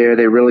there,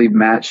 they really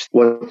match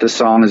what the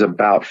song is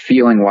about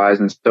feeling wise.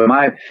 And so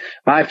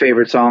my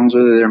favorite songs,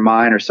 whether they're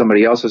mine or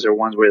somebody else's, are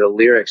ones where the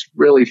lyrics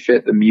really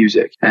fit the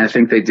music. And I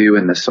think they do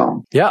in this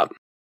song. Yeah.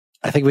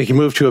 I think we can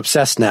move to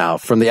Obsessed now.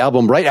 From the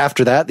album right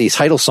after that, the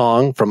title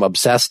song from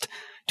Obsessed,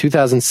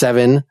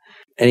 2007.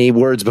 Any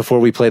words before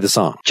we play the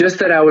song? Just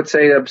that I would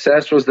say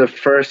Obsessed was the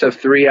first of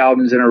 3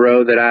 albums in a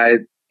row that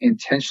I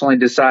intentionally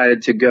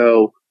decided to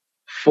go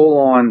full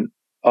on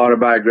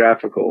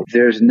autobiographical.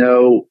 There's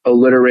no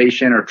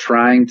alliteration or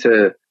trying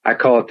to, I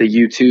call it the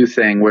U2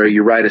 thing, where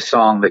you write a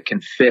song that can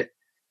fit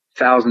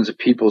thousands of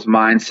people's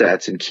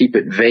mindsets and keep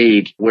it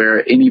vague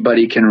where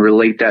anybody can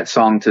relate that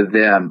song to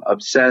them.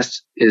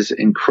 Obsessed is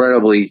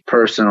incredibly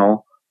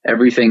personal.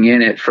 Everything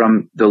in it,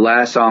 from the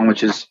last song,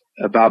 which is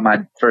about my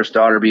first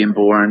daughter being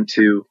born,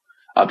 to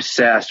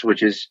obsessed,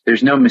 which is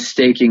there's no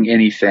mistaking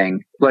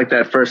anything. Like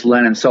that first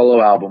Lennon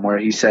solo album where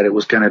he said it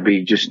was going to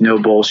be just no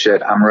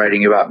bullshit. I'm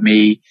writing about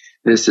me.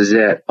 This is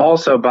it.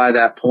 Also, by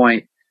that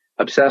point,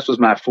 Obsessed was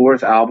my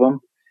 4th album.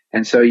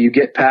 And so you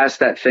get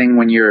past that thing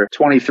when you're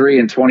 23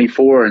 and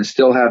 24 and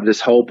still have this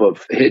hope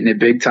of hitting it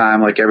big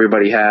time like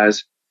everybody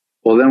has.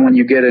 Well, then when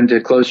you get into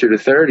closer to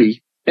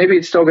 30, maybe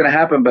it's still going to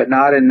happen, but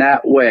not in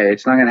that way.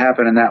 It's not going to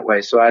happen in that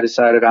way. So I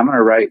decided I'm going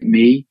to write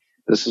me.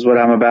 This is what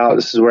I'm about.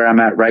 This is where I'm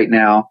at right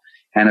now.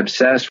 And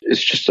Obsessed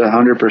is just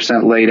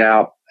 100% laid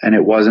out, and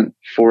it wasn't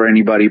for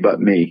anybody but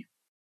me.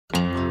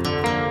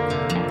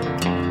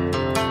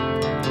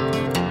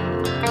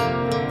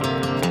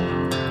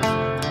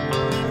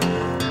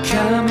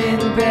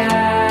 Coming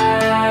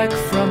back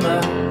from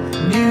a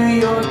New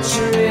York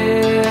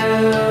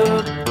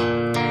trip,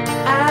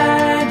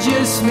 I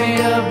just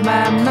made up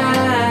my mind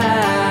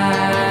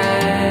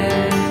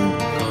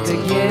to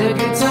get a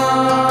guitar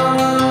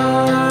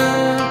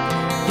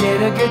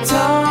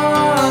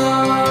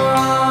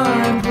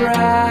and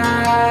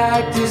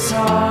practice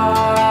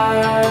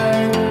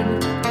hard.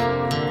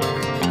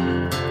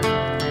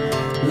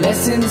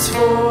 Lessons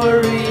for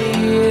a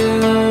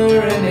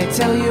year, and they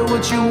tell you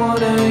what you want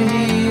to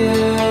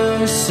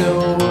hear.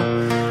 So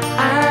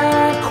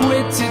I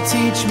quit to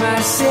teach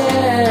myself.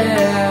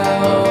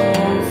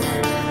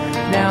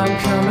 Now I'm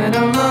coming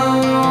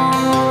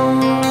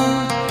along,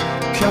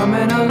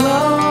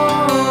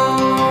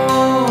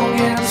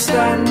 and I'm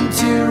starting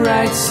to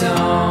write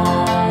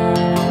songs.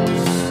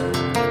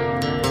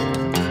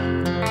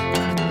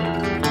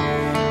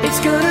 It's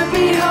gonna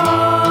be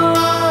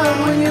hard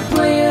when you're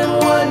playing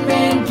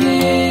one-man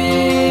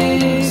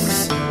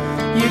gigs.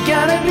 You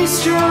gotta be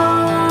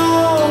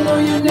strong or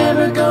you're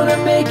never gonna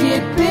make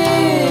it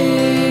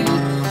big.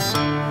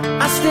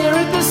 I stare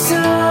at the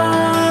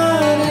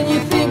sun and you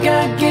think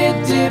I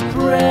get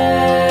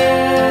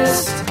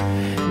depressed.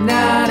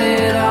 Not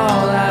at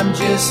all, I'm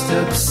just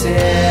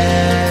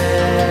obsessed.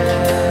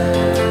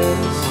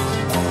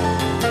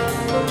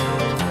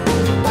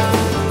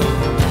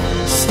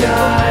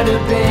 Start a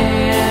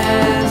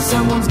band,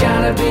 someone's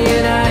gotta be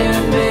an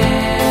Iron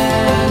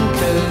Man,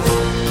 'cause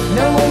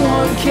no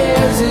one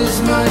cares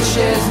as much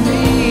as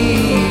me.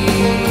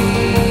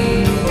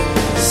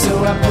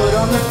 So I put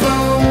on the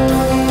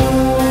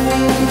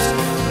phones,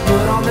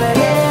 put on the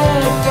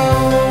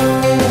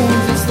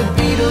headphones. It's the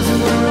Beatles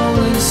and the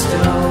Rolling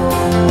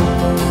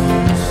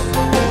Stones.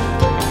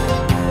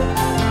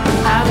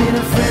 I'm in a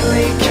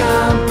friendly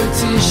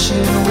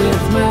competition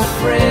with my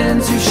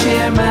friends who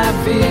share my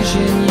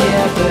vision,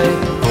 yeah, but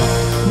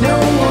no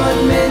one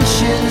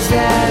mentions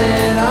that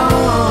at all.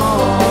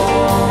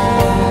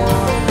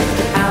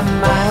 I'm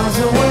miles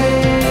away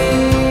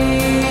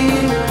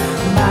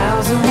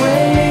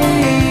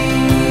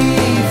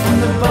from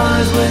the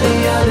bars where the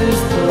others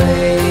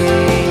play.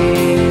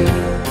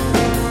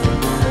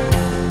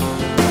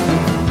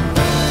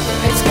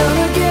 It's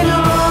gonna get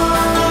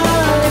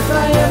hard if I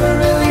ever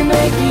really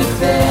make it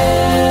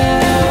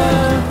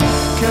there,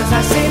 'cause I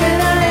say that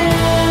I am,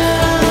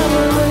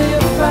 well,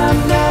 if I'm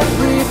not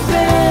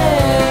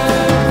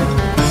prepared,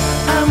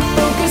 I'm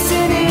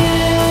focusing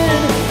in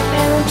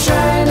and I'm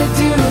trying to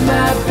do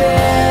my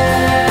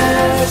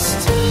best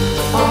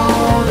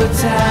all the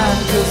time,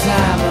 'cause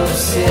I'm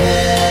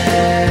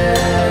obsessed.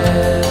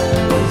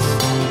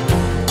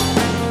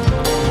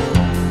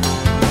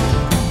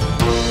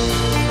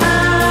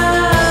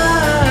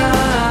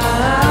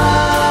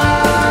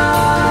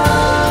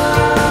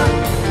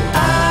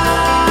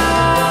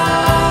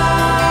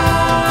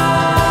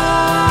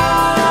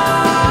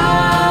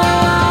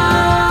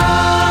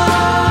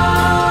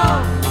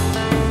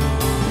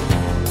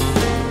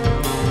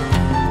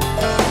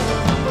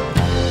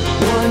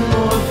 One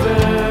more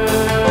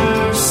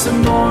verse,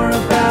 some more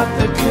about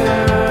the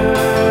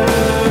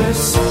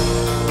curse.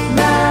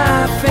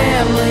 My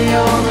family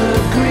all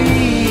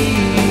agree.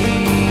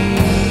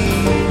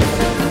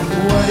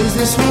 What is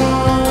this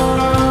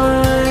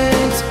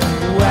want?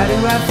 Why do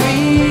I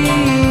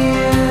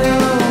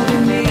feel the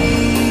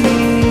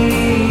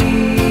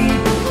need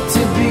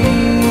to be?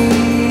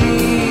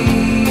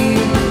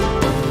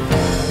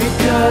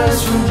 Because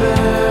from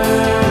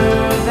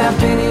birth I've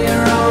been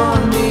here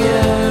on the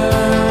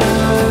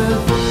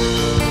earth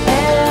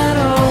and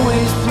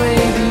always play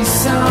these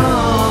songs.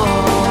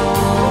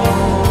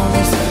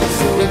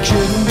 So it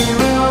couldn't be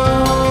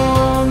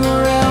wrong,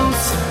 or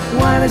else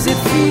why does it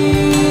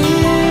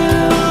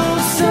feel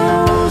so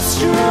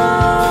strong?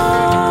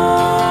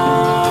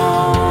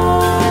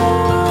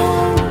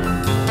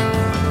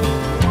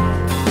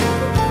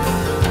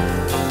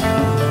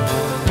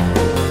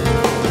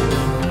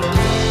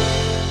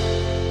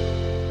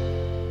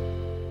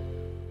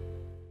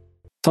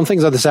 Some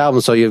things on this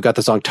album, so you've got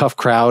the song Tough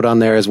Crowd on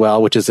there as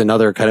well, which is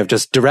another kind of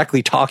just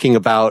directly talking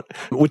about,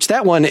 which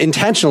that one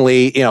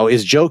intentionally,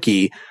 is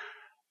jokey.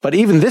 But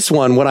even this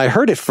one, when I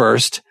heard it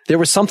first, there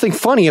was something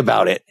funny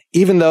about it,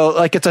 even though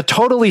like it's a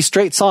totally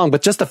straight song,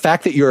 but just the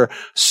fact that you're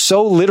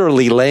so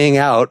literally laying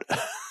out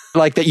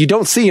like that you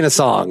don't see in a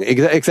song.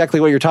 Exactly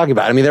what you're talking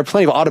about. I mean, there are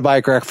plenty of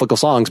autobiographical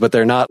songs, but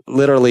they're not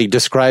literally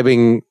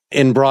describing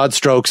in broad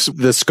strokes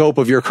the scope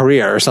of your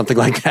career or something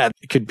like that.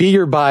 It could be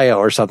your bio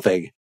or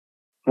something.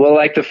 Well,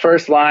 like the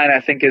first line, I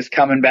think, is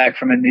coming back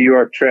from a New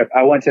York trip.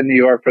 I went to New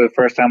York for the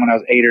first time when I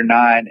was 8 or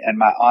 9, and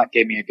my aunt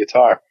gave me a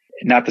guitar.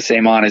 Not the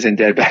same aunt as in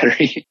Dead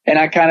Battery. And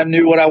I kind of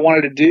knew what I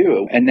wanted to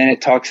do. And then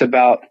it talks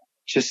about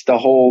just the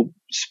whole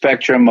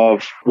spectrum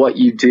of what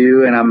you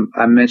do. And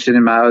I'm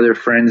mentioning my other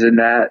friends in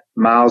that,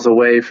 miles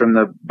away from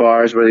the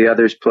bars where the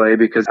others play,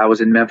 because I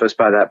was in Memphis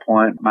by that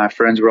point. My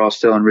friends were all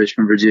still in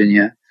Richmond,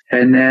 Virginia.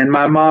 And then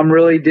my mom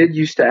really did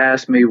used to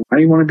ask me, why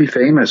do you want to be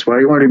famous? Why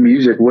do you want to do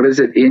music? What is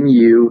it in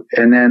you?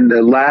 And then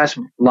the last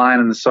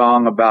line in the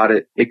song about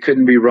it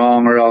couldn't be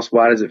wrong, or else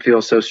why does it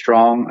feel so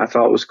strong? I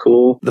thought was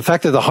cool. The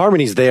fact that the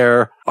harmonies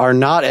there are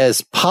not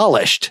as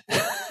polished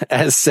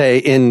as, say,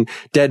 in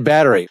Dead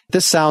Battery.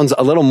 This sounds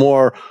a little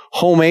more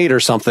homemade or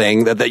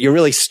something, that you're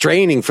really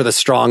straining for the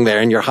strong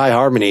there in your high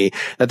harmony,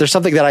 that there's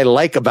something that I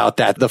like about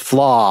that, the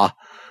flaw.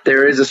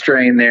 There is a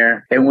strain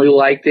there, and we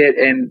liked it.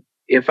 And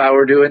if I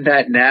were doing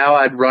that now,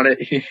 I'd run it,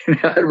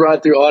 I'd run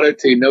it through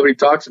Auto-Tune. Nobody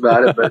talks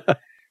about it, but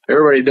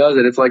everybody does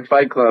it. It's like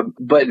Fight Club.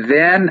 But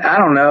then, I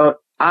don't know,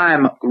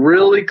 I'm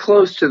really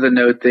close to the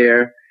note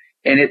there,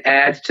 and it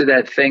adds to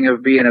that thing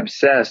of being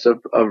obsessed,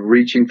 of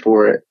reaching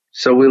for it.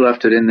 So we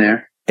left it in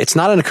there. It's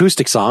not an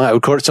acoustic song. I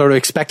would sort of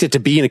expect it to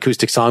be an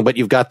acoustic song, but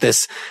you've got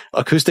this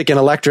acoustic and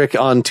electric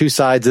on two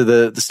sides of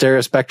the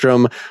stereo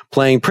spectrum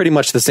playing pretty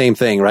much the same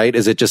thing, right?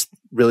 Is it just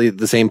really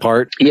the same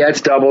part? Yeah,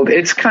 it's doubled.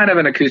 It's kind of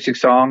an acoustic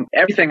song.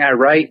 Everything I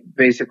write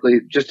basically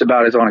just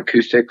about is on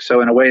acoustic.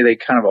 So in a way, they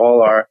kind of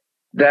all are.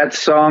 That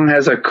song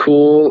has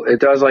it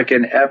does like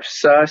an F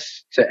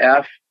sus to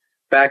F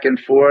back and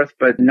forth,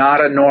 but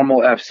not a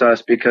normal F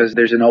sus because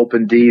there's an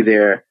open D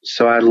there.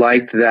 So I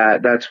liked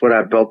that. That's what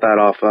I built that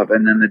off of.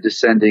 And then the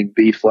descending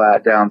B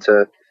flat down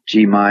to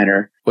G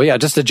minor. Well, yeah,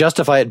 just to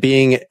justify it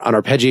being an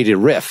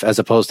arpeggiated riff as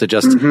opposed to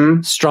just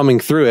strumming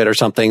through it or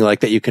something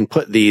like that, you can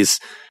put these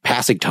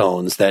passing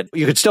tones that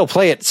you could still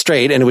play it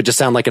straight and it would just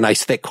sound like a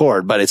nice thick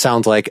chord, but it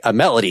sounds like a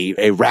melody,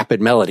 a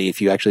rapid melody, if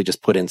you actually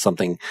just put in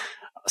something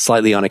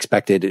slightly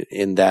unexpected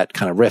in that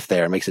kind of riff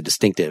there. It makes it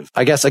distinctive.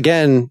 I guess,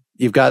 again,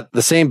 you've got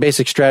the same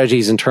basic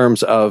strategies in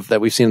terms of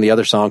that we've seen in the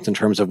other songs in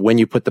terms of when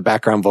you put the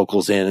background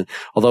vocals in.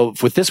 Although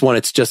with this one,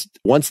 it's just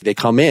once they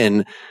come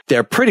in,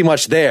 they're pretty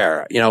much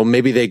there. You know,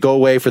 maybe they go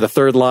away for the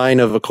third line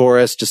of a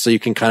chorus just so you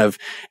can kind of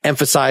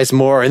emphasize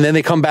more. And then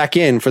they come back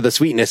in for the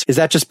sweetness. Is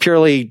that just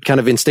purely kind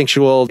of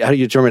instinctual? How do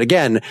you determine,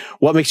 again,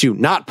 what makes you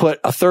not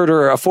put a third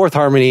or a fourth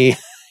harmony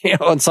you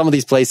know, in some of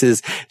these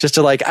places, just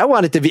to like, I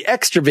want it to be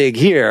extra big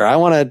here. I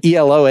want to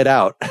ELO it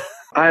out.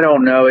 I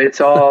don't know. It's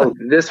all,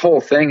 this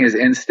whole thing is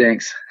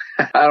instincts.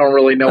 I don't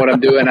really know what I'm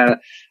doing.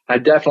 I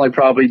definitely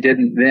probably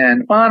didn't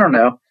then. Well, I don't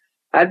know.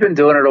 I'd been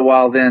doing it a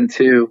while then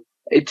too.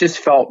 It just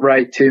felt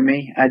right to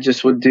me. I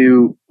just would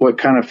do what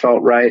kind of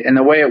felt right. And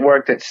the way it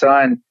worked at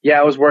Sun,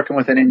 I was working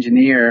with an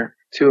engineer.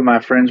 Two of my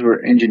friends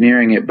were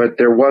engineering it, but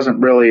there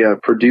wasn't really a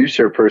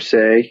producer per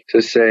se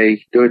to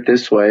say, do it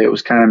this way. It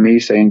was kind of me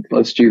saying,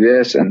 let's do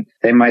this. And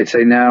they might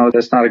say, no,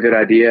 that's not a good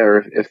idea.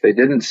 Or if they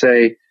didn't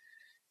say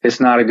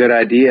it's not a good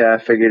idea, I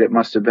figured it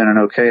must have been an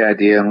okay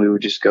idea and we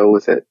would just go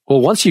with it.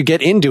 Well, once you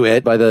get into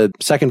it by the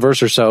second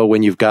verse or so,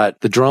 when you've got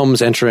the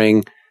drums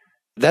entering,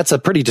 that's a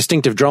pretty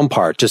distinctive drum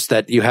part, just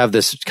that you have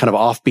this kind of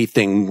offbeat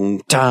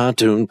thing.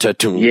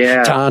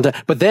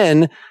 But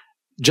then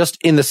just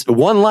in this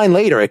one line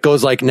later, it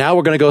goes like, now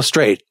we're going to go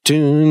straight. So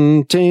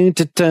you're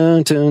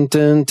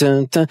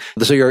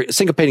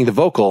syncopating the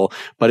vocal,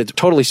 but it's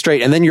totally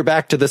straight. And then you're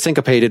back to the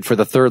syncopated for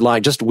the third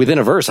line, just within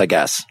a verse, I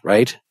guess,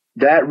 right?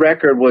 That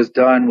record was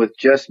done with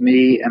just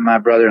me and my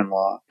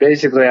brother-in-law.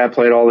 Basically, I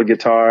played all the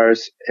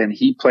guitars and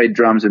he played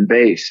drums and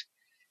bass.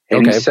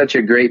 And he's such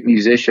a great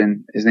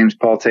musician. His name's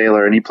Paul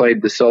Taylor, and he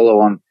played the solo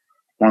on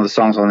one of the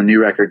songs on the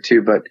new record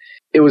too. But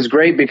it was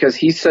great because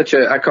he's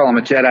I call him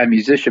a Jedi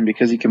musician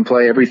because he can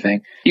play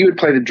everything. He would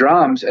play the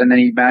drums and then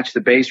he'd match the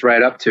bass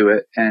right up to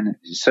it. And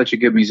he's such a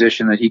good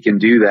musician that he can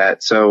do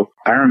that. So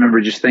I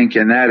remember just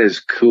thinking, that is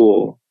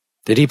cool.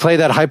 Did he play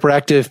that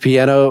hyperactive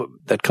piano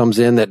that comes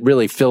in that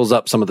really fills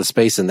up some of the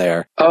space in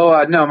there?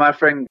 Oh, no, my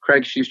friend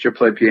Craig Schuster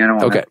played piano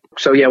on it.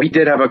 So we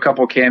did have a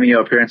couple cameo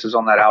appearances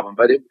on that album,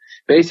 but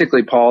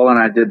basically Paul and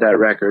I did that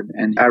record,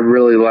 and I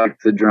really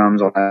liked the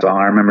drums on that song.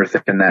 I remember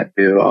thinking that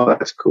too. Oh,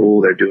 that's cool.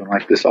 They're doing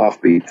like this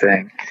offbeat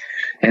thing.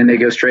 And they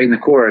go straight in the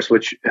chorus,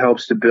 which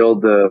helps to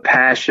build the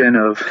passion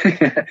of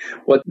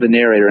what the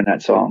narrator in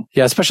that song.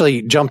 Yeah,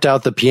 especially jumped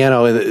out the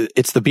piano.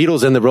 It's the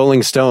Beatles and the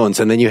Rolling Stones.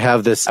 And then you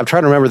have this, I'm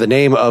trying to remember the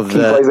name of he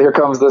plays the Here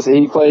Comes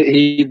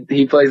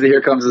the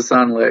Here Comes the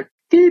Sun lick.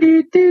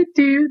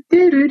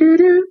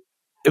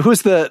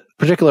 Who's the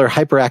particular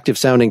hyperactive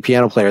sounding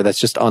piano player that's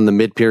just on the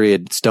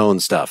mid-period Stone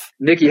stuff?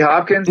 Nicky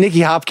Hopkins? Nicky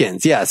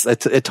Hopkins, yes.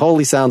 It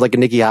totally sounds like a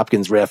Nicky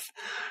Hopkins riff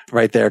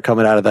right there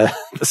coming out of the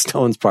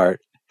Stones part.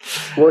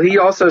 Well, he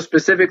also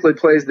specifically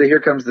plays the Here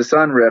Comes the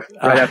Sun riff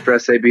right after I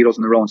say Beatles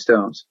and the Rolling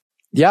Stones.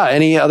 Yeah.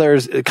 Any other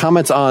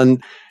comments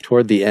on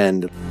toward the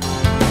end?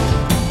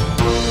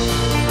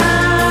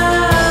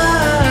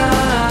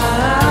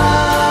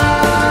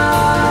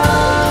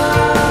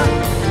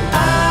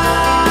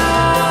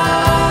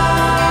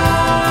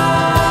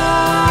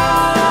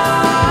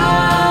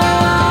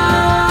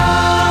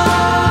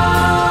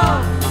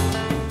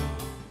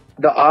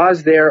 The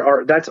ahs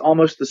that's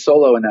almost the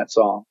solo in that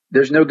song.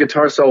 There's no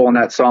guitar solo in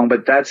that song,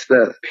 but that's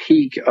the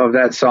peak of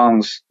that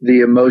song's,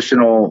 the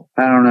emotional,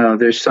 I don't know,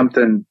 there's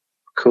something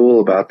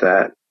cool about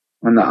that.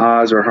 When the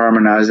ahs are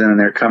harmonizing and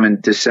they're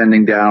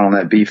descending down on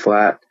that B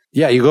flat.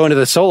 Yeah, you go into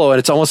the solo and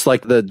it's almost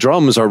like the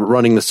drums are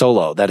running the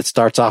solo, that it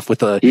starts off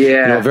with a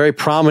very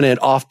prominent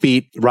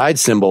offbeat ride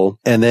cymbal,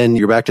 and then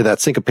you're back to that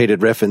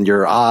syncopated riff and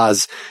your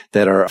ahs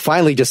that are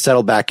finally just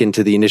settled back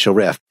into the initial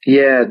riff.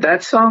 Yeah,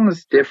 that song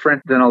is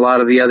different than a lot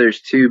of the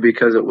others too,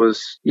 because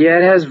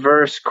it has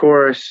verse,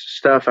 chorus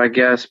stuff, I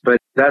guess, but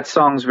that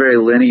song's very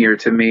linear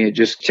to me. It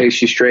just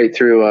takes you straight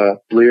through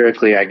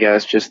lyrically, I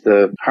guess,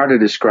 hard to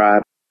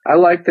describe. I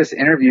like this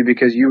interview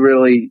because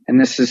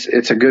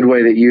it's a good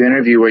way that you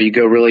interview, where you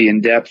go really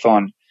in depth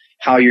on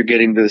how you're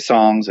getting to the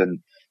songs and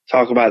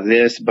talk about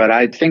this. But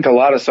I think a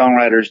lot of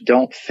songwriters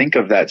don't think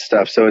of that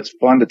stuff. So it's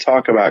fun to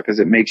talk about because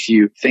it makes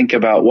you think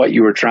about what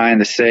you were trying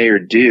to say or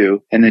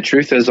do. And the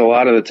truth is, a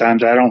lot of the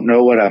times I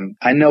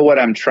know what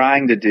I'm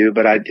trying to do,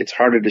 but it's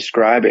hard to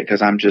describe it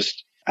because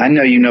I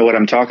know you know what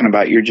I'm talking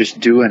about. You're just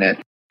doing it.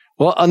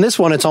 Well, on this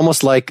one, it's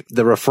almost like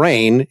the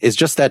refrain is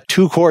just that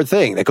 2-chord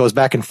thing that goes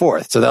back and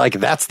forth. So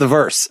that's the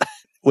verse.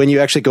 When you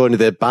actually go into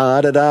the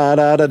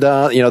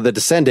ba-da-da-da-da-da, the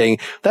descending,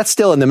 that's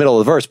still in the middle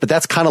of the verse, but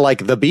that's kind of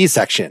like the B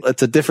section.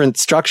 It's a different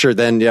structure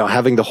than,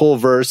 having the whole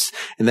verse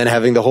and then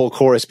having the whole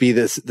chorus be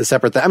the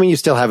separate thing. I mean, you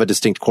still have a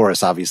distinct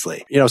chorus,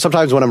 obviously.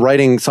 Sometimes when I'm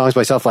writing songs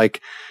myself,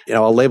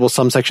 I'll label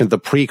some section the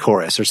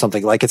pre-chorus or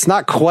something. Like, it's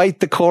not quite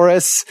the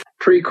chorus.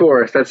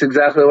 Pre-chorus. That's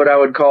exactly what I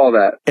would call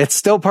that. It's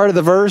still part of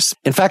the verse.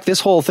 In fact, this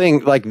whole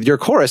thing, like your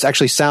chorus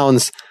actually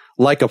sounds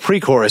like a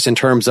pre-chorus in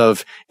terms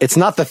of it's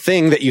not the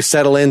thing that you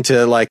settle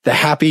into, like the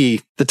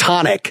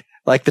tonic.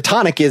 Like the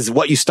tonic is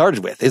what you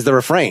started with, is the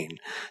refrain.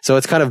 So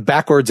it's kind of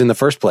backwards in the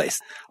first place.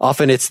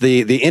 Often it's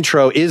the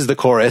intro is the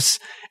chorus,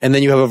 and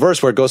then you have a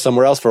verse where it goes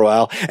somewhere else for a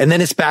while, and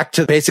then it's back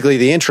to basically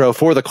the intro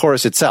for the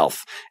chorus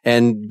itself.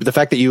 And the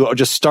fact that you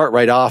just start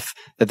right off,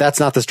 that's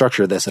not the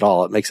structure of this at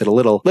all. It makes it a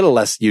little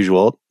less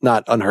usual,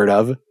 not unheard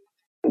of.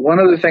 One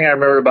other thing I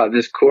remember about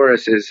this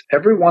chorus is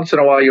every once in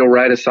a while you'll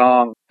write a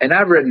song, and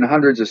I've written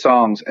hundreds of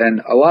songs and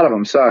a lot of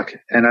them suck,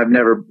 and I've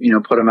never,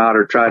 put them out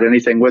or tried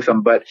anything with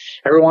them. But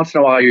every once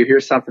in a while you hear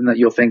something that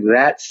you'll think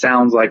that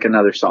sounds like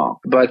another song.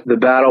 But the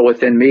battle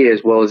within me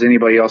is, well, is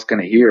anybody else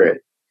going to hear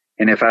it?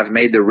 And if I've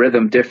made the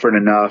rhythm different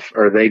enough,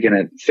 are they going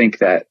to think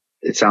that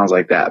it sounds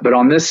like that? But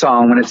on this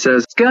song, when it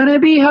says, it's going to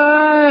be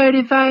hard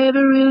if I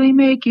ever really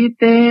make it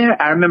there,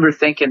 I remember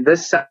thinking,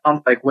 this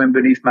sounds like Wind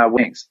Beneath My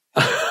Wings.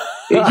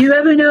 Did you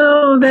ever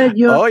know that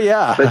you're... Oh,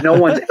 yeah. But no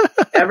one's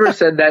ever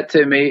said that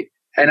to me.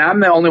 And I'm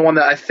the only one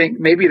that I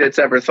think maybe that's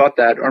ever thought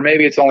that. Or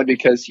maybe it's only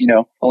because,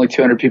 only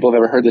 200 people have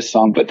ever heard this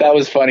song. But that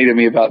was funny to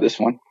me about this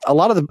one. A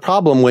lot of the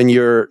problem when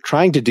you're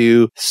trying to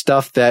do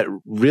stuff that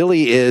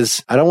really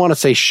is, I don't want to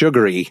say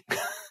sugary,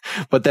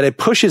 but that it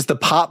pushes the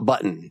pop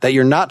button, that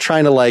you're not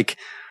trying to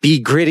be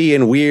gritty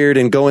and weird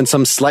and go in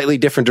some slightly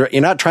different direction.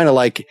 You're not trying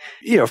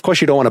to of course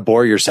you don't want to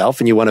bore yourself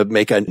and you want to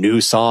make a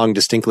new song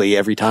distinctly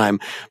every time.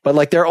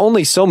 But there are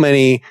only so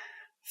many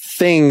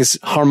things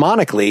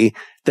harmonically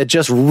that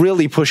just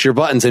really push your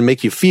buttons and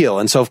make you feel.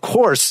 And so of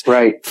course,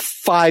 right,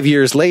 5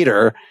 years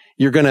later,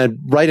 you're going to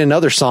write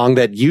another song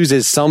that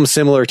uses some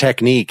similar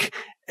technique,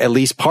 at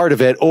least part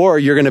of it, or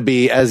you're going to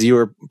be, as you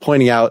were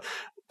pointing out,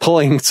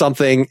 pulling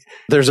something.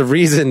 There's a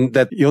reason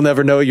that You'll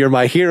Never Know You're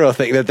My Hero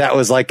thing, that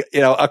was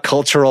a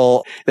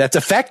cultural, that's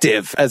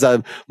effective as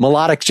a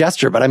melodic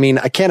gesture. But I mean,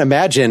 I can't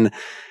imagine,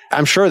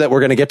 I'm sure that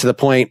we're going to get to the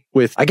point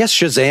with, I guess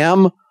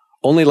Shazam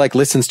only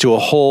listens to a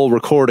whole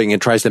recording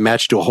and tries to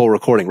match to a whole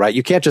recording, right?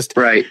 You can't just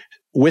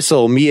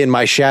whistle Me and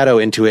My Shadow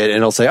into it and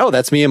it'll say, oh,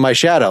 that's Me and My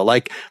Shadow.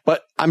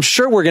 But I'm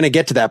sure we're going to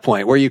get to that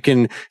point where you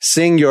can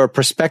sing your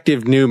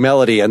prospective new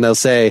melody and they'll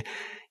say,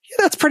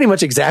 that's pretty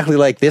much exactly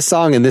like this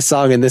song and this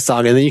song and this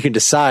song. And then you can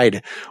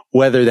decide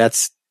whether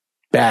that's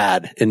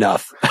bad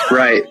enough.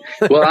 Right.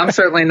 Well, I'm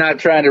certainly not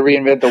trying to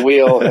reinvent the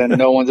wheel, and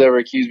no one's ever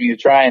accused me of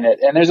trying it.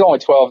 And there's only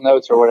 12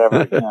 notes or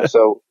whatever,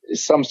 so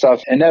some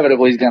stuff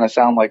inevitably is going to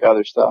sound like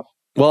other stuff.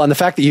 Well, and the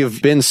fact that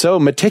you've been so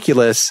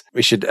meticulous,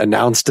 we should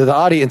announce to the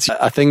audience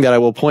a thing that I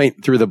will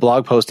point through the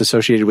blog post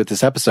associated with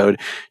this episode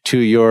to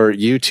your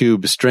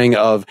YouTube string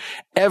of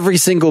every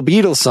single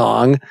Beatles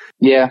song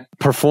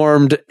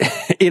performed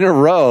in a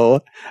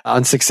row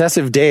on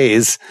successive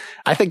days.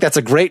 I think that's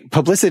a great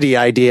publicity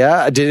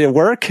idea. Did it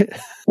work?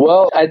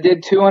 Well, I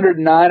did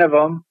 209 of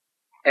them,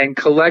 and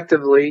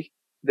collectively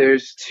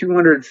there's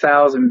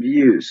 200,000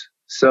 views.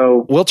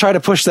 So we'll try to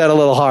push that a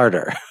little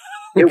harder.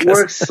 It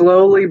works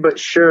slowly but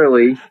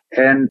surely,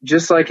 and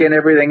just like in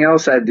everything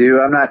else I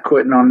do, I'm not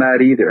quitting on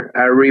that either.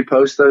 I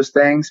repost those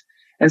things,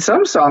 and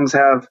some songs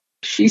have,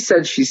 She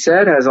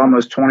Said has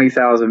almost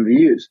 20,000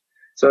 views.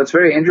 So it's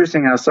very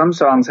interesting how some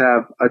songs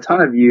have a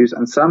ton of views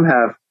and some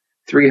have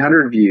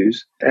 300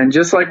 views. And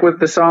just like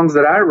with the songs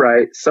that I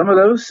write, some of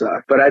those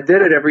suck, but I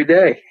did it every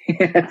day.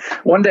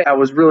 One day I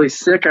was really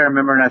sick, I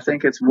remember, and I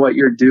think it's What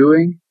You're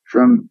Doing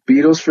from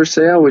Beatles for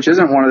Sale, which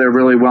isn't one of their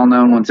really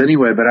well-known ones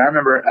anyway. But I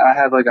remember I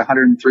had like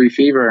 103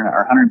 fever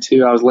or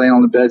 102. I was laying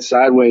on the bed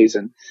sideways,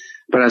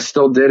 but I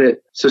still did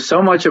it.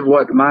 So much of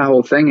what my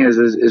whole thing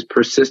is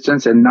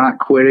persistence and not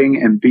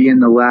quitting and being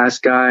the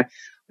last guy.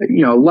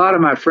 You know, a lot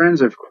of my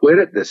friends have quit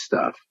at this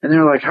stuff, and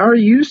they're like, how are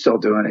you still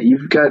doing it?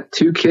 You've got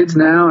 2 kids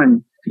now,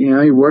 and you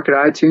know, you work at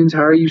iTunes.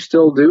 How are you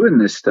still doing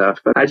this stuff?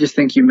 But I just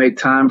think you make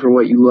time for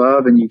what you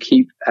love and you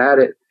keep at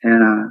it.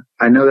 And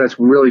I know that's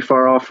really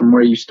far off from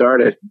where you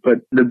started, but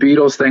the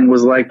Beatles thing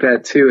was like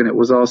that too. And it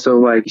was also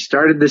like, you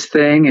started this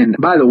thing. And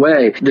by the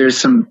way, there's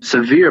some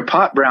severe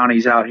pot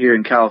brownies out here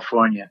in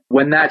California.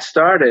 When that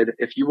started,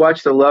 if you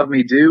watch the Love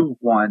Me Do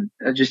one,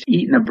 just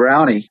eating a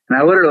brownie. And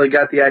I literally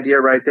got the idea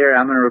right there.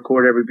 I'm going to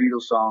record every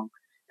Beatles song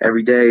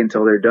every day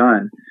until they're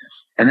done.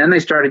 And then they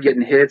started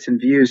getting hits and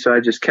views, so I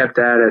just kept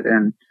at it.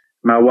 And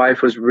my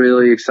wife was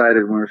really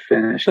excited when we were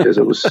finished because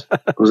it was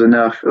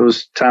enough. It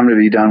was time to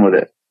be done with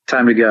it.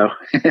 Time to go.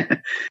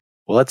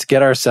 Well, let's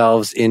get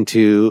ourselves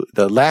into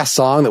the last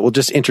song that we'll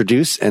just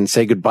introduce and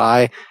say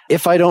goodbye.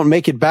 If I Don't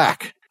Make It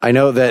Back. I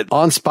know that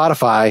on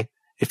Spotify,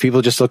 if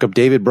people just look up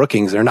David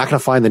Brookings, they're not going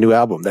to find the new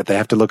album, that they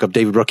have to look up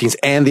David Brookings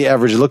and The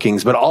Average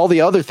Lookings. But all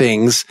the other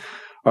things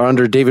are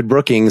under David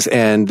Brookings.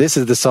 And this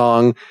is the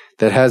song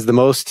that has the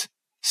most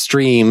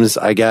streams,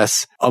 I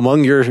guess,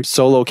 among your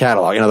solo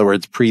catalog. In other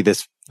words, pre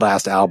this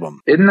last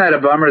album. Isn't that a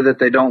bummer that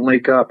they don't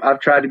link up? I've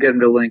tried to get them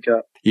to link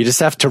up. You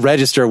just have to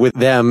register with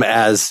them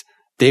as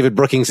David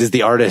Brookings is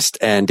the artist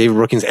and David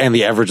Brookings and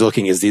The Average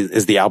Looking is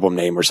the album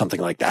name or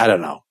something like that. I don't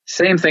know.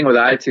 Same thing with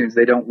iTunes.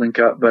 They don't link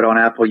up, but on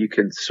Apple, you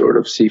can sort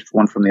of see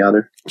one from the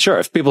other. Sure.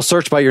 If people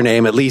search by your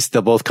name, at least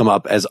they'll both come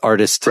up as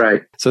artists.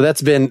 Right. So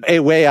that's been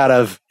a way out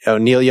of,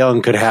 Neil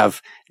Young could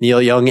have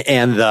Neil Young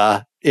and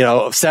the,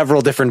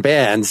 several different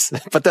bands,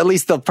 but at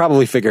least they'll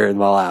probably figure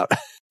them all out.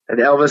 And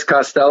Elvis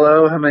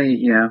Costello, how many,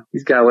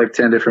 he's got like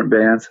 10 different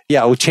bands.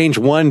 Yeah, we'll change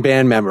one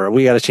band member.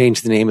 We got to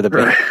change the name of the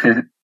band.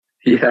 Right.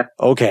 Yeah.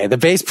 Okay. The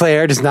bass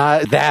player is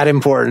not that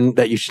important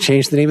that you should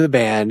change the name of the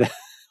band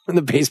when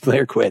the bass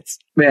player quits.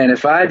 Man,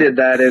 if I did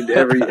that,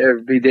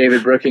 it'd be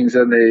David Brookings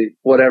and the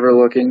whatever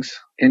Lookings,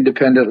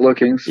 independent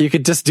Lookings. You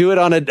could just do it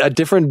on a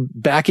different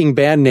backing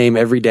band name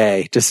every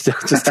day. Just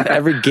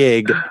every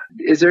gig.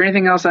 Is there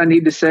anything else I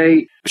need to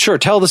say? Sure.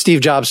 Tell the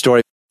Steve Jobs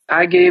story.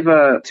 I gave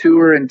a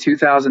tour in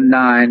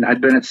 2009.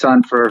 I'd been at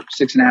Sun for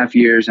 6.5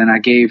 years, and I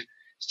gave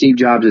Steve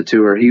Jobs a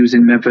tour. He was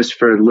in Memphis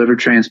for a liver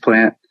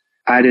transplant.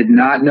 I did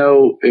not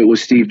know it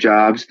was Steve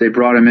Jobs. They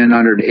brought him in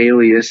under an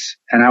alias,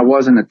 and I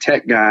wasn't a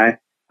tech guy.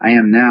 I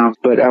am now,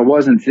 but I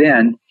wasn't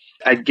then.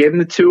 I gave him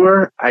the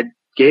tour. I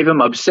gave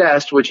him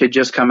Obsessed, which had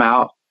just come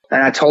out,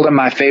 and I told him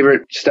my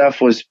favorite stuff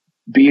was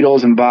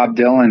Beatles and Bob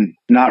Dylan,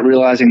 not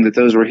realizing that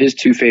those were his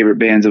 2 favorite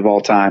bands of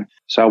all time.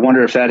 So I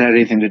wonder if that had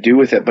anything to do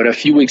with it. But a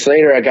few weeks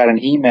later, I got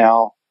an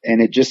email,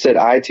 and it just said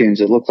iTunes.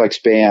 It looked like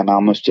spam. I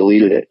almost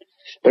deleted it.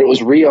 But it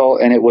was real,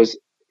 and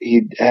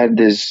he had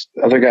this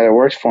other guy that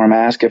works for him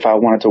ask if I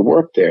wanted to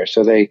work there.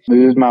 So they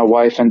moved my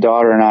wife and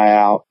daughter and I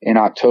out in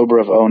October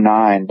of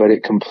 2009, but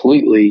it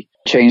completely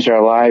changed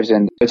our lives.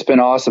 And it's been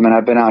awesome. And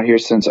I've been out here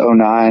since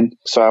 2009.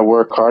 So I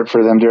work hard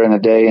for them during the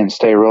day and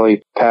stay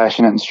really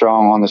passionate and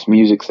strong on this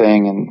music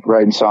thing and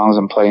writing songs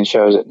and playing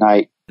shows at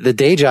night. The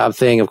day job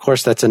thing, of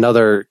course, that's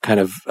another kind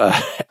of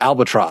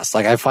albatross.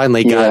 Like I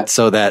finally got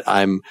so that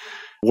I'm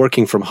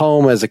working from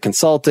home as a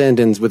consultant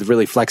and with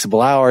really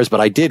flexible hours, but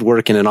I did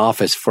work in an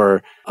office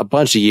for a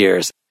bunch of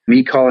years.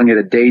 Me calling it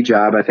a day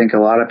job, I think a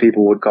lot of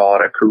people would call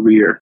it a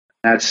career.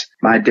 That's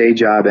my day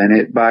job, and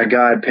it, by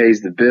God,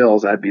 pays the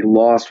bills. I'd be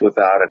lost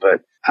without it,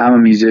 but I'm a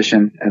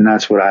musician, and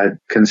that's what I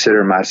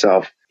consider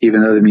myself,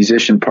 even though the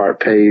musician part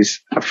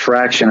pays a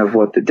fraction of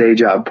what the day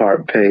job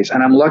part pays.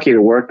 And I'm lucky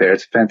to work there.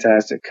 It's a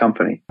fantastic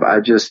company.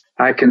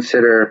 I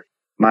consider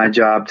my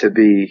job to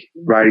be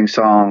writing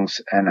songs,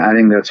 and I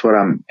think that's what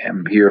I'm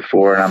here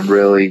for. And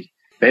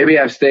maybe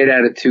I've stayed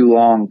at it too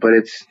long, but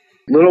it's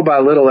little by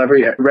little,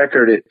 every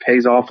record, it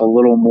pays off a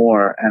little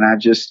more. And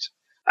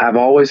I've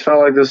always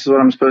felt like this is what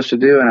I'm supposed to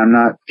do, and I'm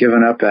not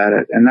giving up at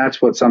it. And that's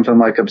what something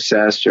like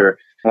Obsessed or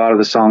a lot of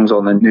the songs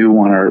on the new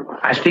one are.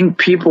 I think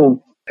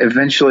people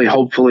eventually,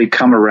 hopefully,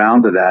 come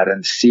around to that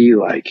and see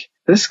like,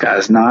 this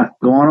guy's not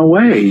going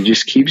away. He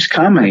just keeps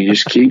coming. He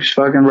just keeps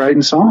fucking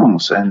writing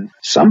songs. And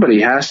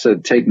somebody has to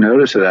take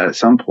notice of that at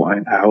some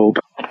point, I hope.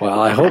 Well,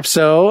 I hope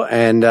so.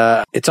 And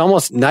it's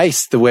almost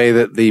nice the way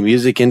that the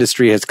music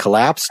industry has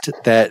collapsed.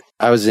 That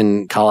I was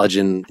in college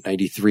in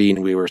 93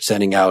 and we were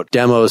sending out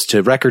demos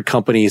to record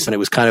companies. And it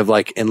was kind of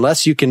like,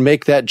 unless you can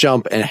make that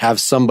jump and have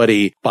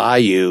somebody buy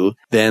you,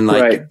 then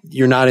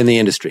you're not in the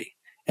industry.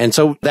 And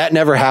so that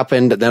never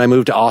happened. Then I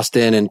moved to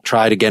Austin and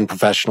tried again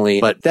professionally,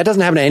 but that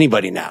doesn't happen to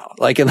anybody now.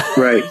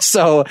 Right.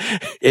 So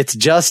it's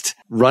just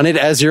run it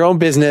as your own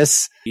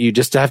business. You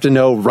just have to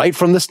know right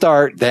from the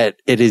start that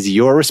it is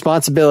your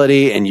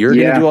responsibility and you're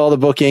going to do all the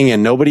booking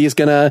and nobody is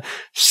going to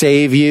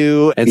save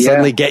you and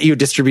suddenly get you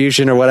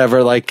distribution or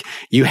whatever. Like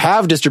you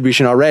have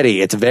distribution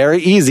already. It's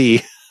very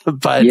easy.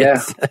 But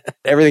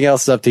everything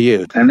else is up to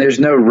you. And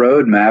there's no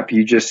roadmap.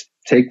 You just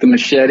take the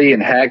machete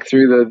and hack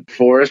through the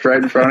forest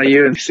right in front of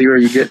you and see where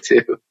you get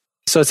to.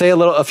 So say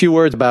a few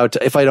words about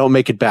If I Don't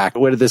Make It Back.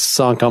 Where did this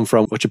song come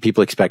from? What should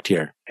people expect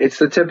here? It's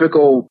the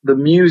typical, the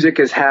music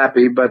is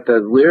happy, but the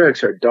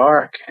lyrics are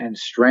dark and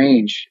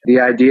strange.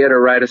 The idea to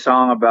write a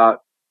song about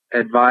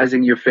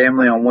advising your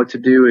family on what to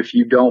do if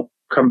you don't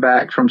come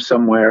back from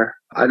somewhere.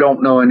 I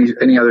don't know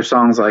any other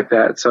songs like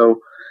that. So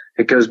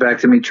it goes back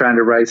to me trying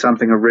to write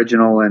something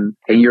original. And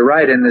you're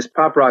right, in this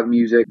pop rock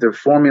music, the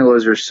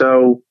formulas are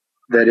so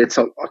that it's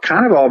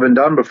kind of all been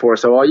done before.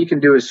 So all you can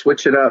do is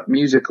switch it up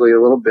musically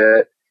a little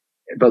bit,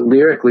 but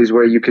lyrically is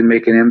where you can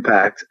make an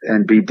impact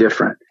and be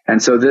different.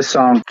 And so this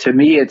song, to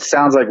me, it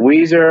sounds like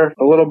Weezer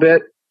a little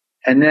bit.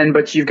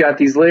 But you've got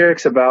these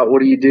lyrics about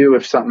what do you do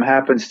if something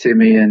happens to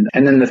me? And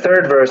then the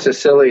third verse is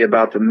silly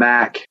about the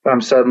Mac.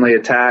 I'm suddenly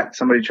attacked.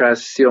 Somebody tries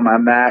to steal my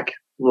Mac. A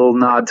little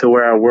nod to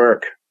where I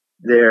work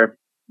there.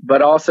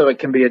 But also it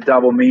can be a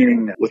double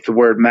meaning with the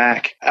word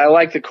Mac. I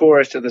like the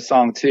chorus to the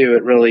song too.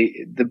 It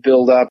really, the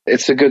build up,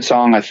 it's a good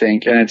song, I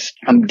think. And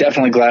I'm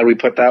definitely glad we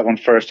put that one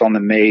first on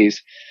the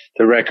Maze,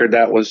 the record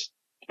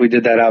we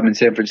did that album in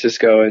San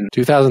Francisco in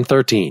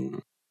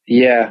 2013.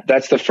 Yeah,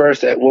 that's the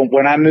first.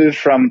 When I moved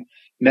from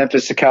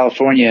Memphis to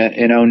California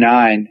in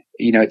 2009,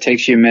 it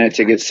takes you a minute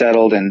to get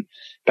settled and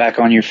back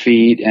on your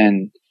feet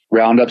and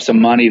round up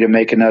some money to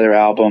make another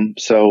album.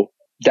 So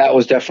that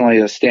was definitely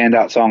a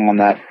standout song on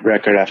that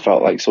record, I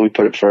felt like. So we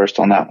put it first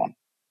on that one.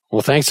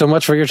 Well, thanks so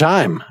much for your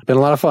time. Been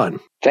a lot of fun.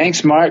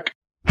 Thanks, Mark.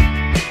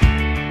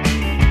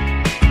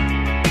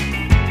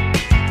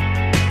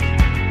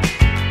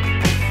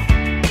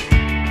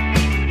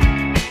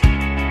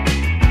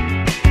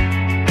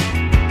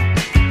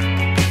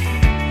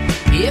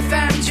 If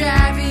I'm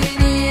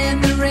driving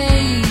in the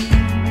rain,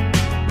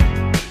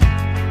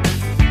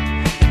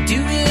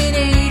 doing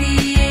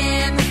 80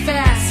 in the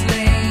fast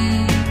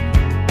lane,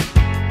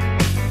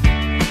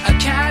 a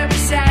car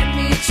beside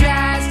me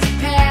tries to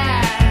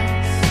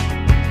pass,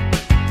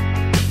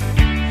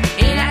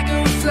 and I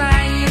go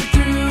flying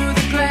through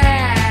the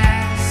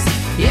glass.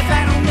 If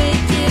I don't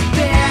make it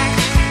back,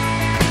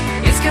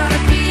 it's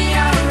gonna be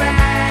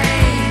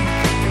alright.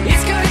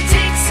 It's gonna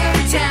take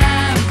some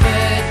time,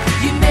 but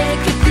you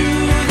make it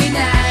through the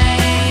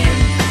night.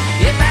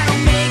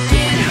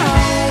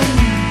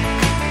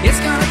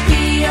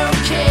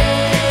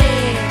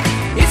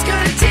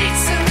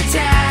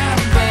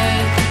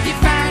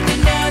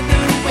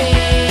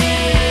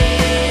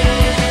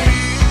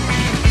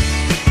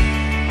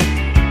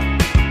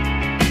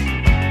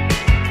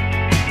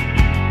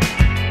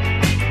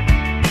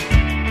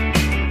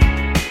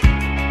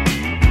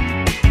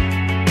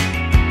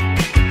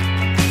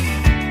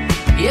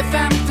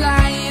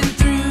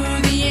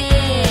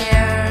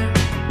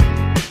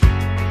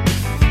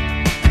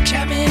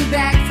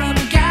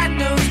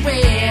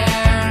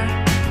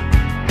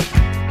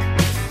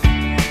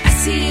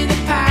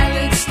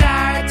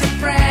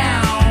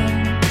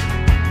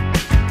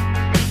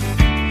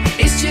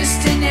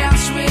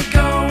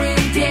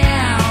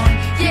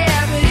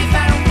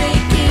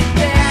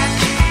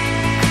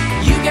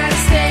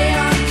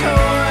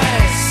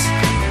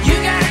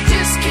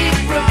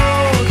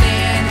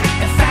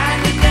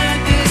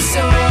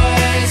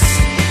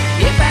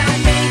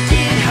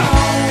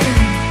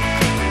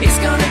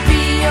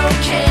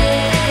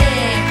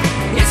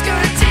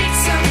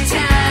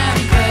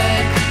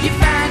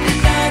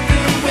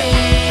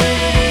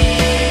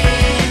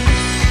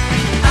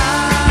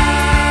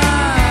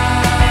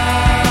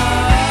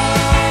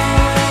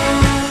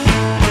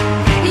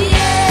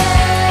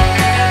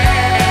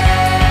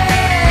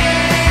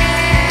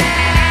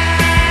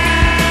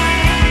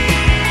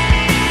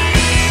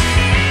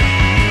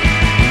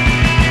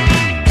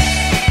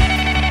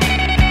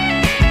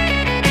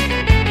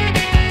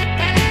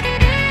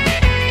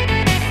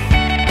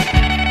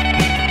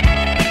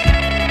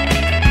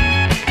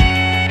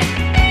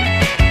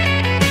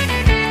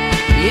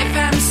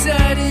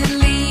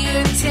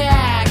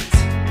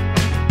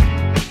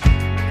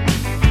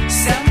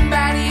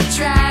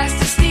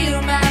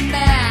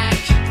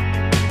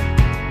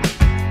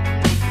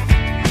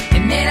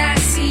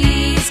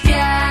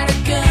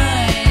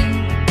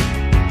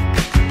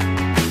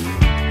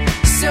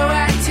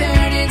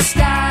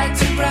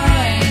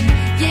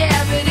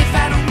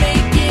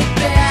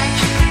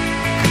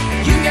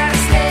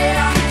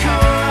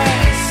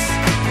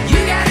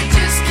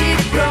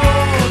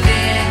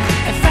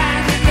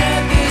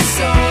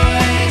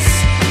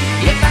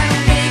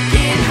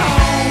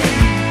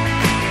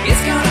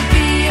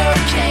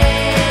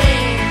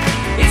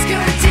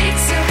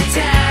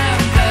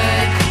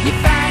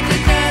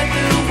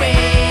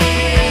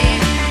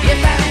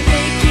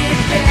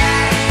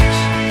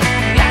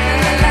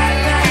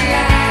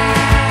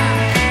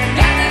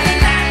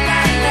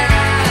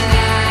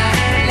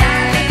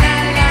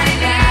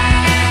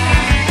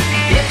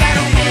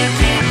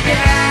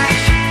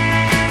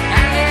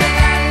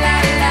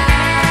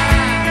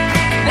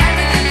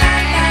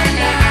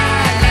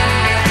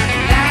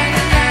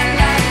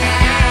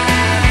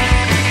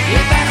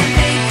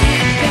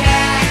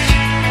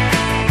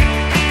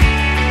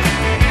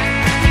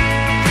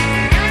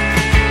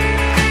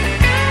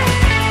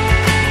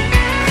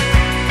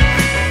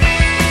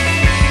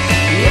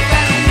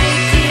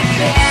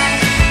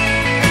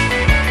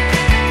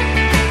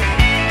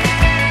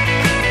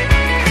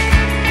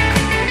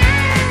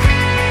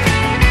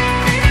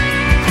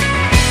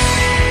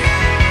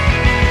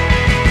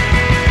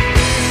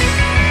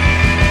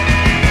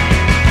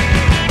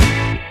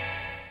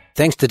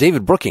 thanks to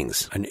David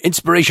Brookings, an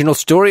inspirational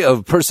story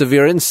of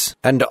perseverance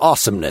and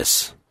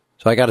awesomeness.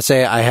 So I gotta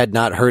say, I had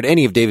not heard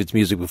any of David's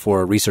music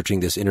before researching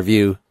this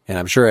interview, and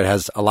I'm sure it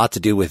has a lot to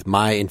do with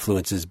my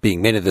influences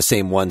being many of the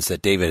same ones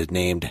that David had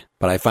named.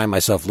 But I find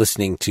myself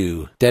listening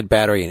to Dead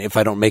Battery and If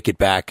I Don't Make It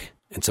Back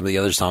and some of the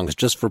other songs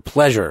just for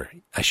pleasure.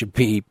 I should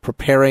be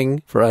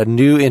preparing for a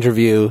new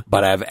interview,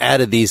 but I've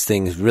added these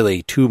things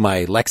really to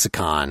my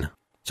lexicon.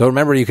 So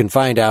remember, you can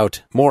find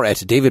out more at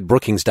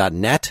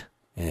davidbrookings.net.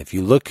 And if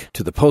you look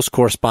to the post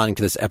corresponding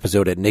to this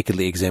episode at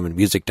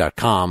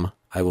nakedlyexaminedmusic.com,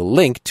 I will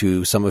link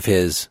to some of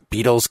his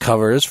Beatles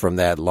covers from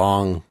that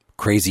long,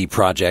 crazy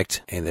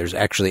project. And there's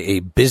actually a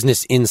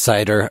Business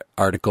Insider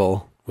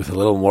article with a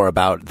little more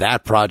about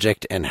that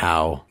project and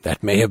how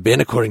that may have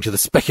been, according to the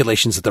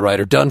speculations of the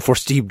writer, done for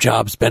Steve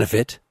Jobs'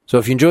 benefit. So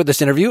if you enjoyed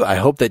this interview, I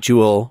hope that you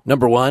will,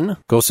 number one,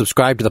 go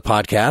subscribe to the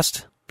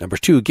podcast. Number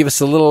two, give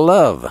us a little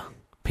love.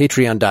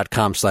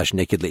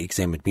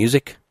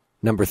 Patreon.com/nakedlyexaminedmusic.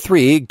 Number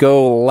three,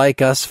 go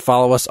like us,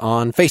 follow us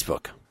on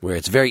Facebook, where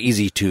it's very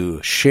easy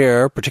to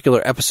share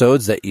particular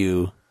episodes that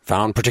you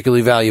found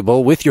particularly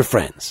valuable with your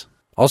friends.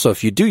 Also,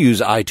 if you do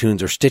use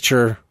iTunes or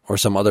Stitcher or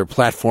some other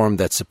platform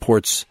that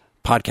supports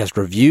podcast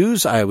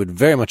reviews, I would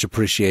very much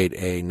appreciate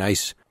a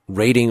nice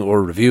rating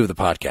or review of the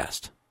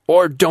podcast.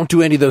 Or don't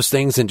do any of those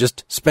things and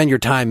just spend your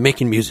time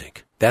making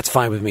music. That's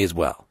fine with me as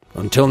well.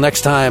 Until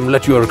next time,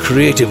 let your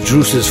creative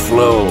juices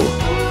flow.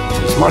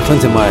 This is Mark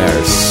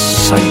Lindenmayer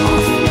signing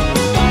off.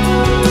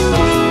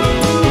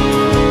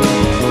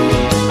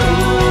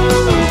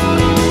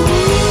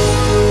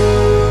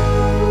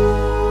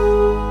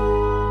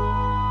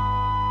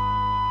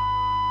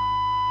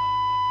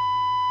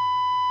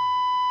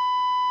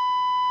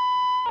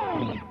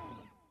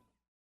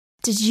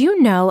 Did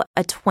you know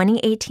a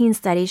 2018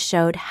 study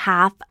showed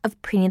half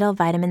of prenatal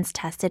vitamins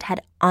tested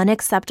had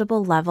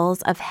unacceptable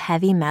levels of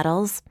heavy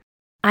metals?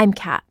 I'm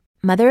Kat,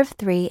 mother of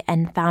 3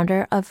 and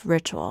founder of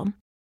Ritual.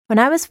 When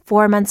I was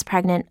 4 months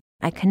pregnant,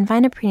 I couldn't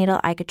find a prenatal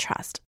I could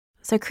trust,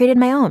 so I created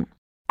my own.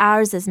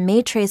 Ours is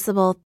made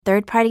traceable,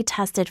 third-party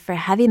tested for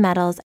heavy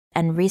metals,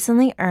 and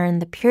recently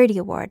earned the Purity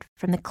Award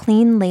from the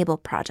Clean Label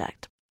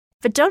Project.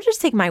 But don't just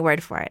take my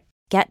word for it.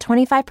 Get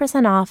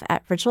 25% off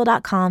at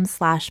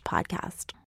ritual.com/podcast.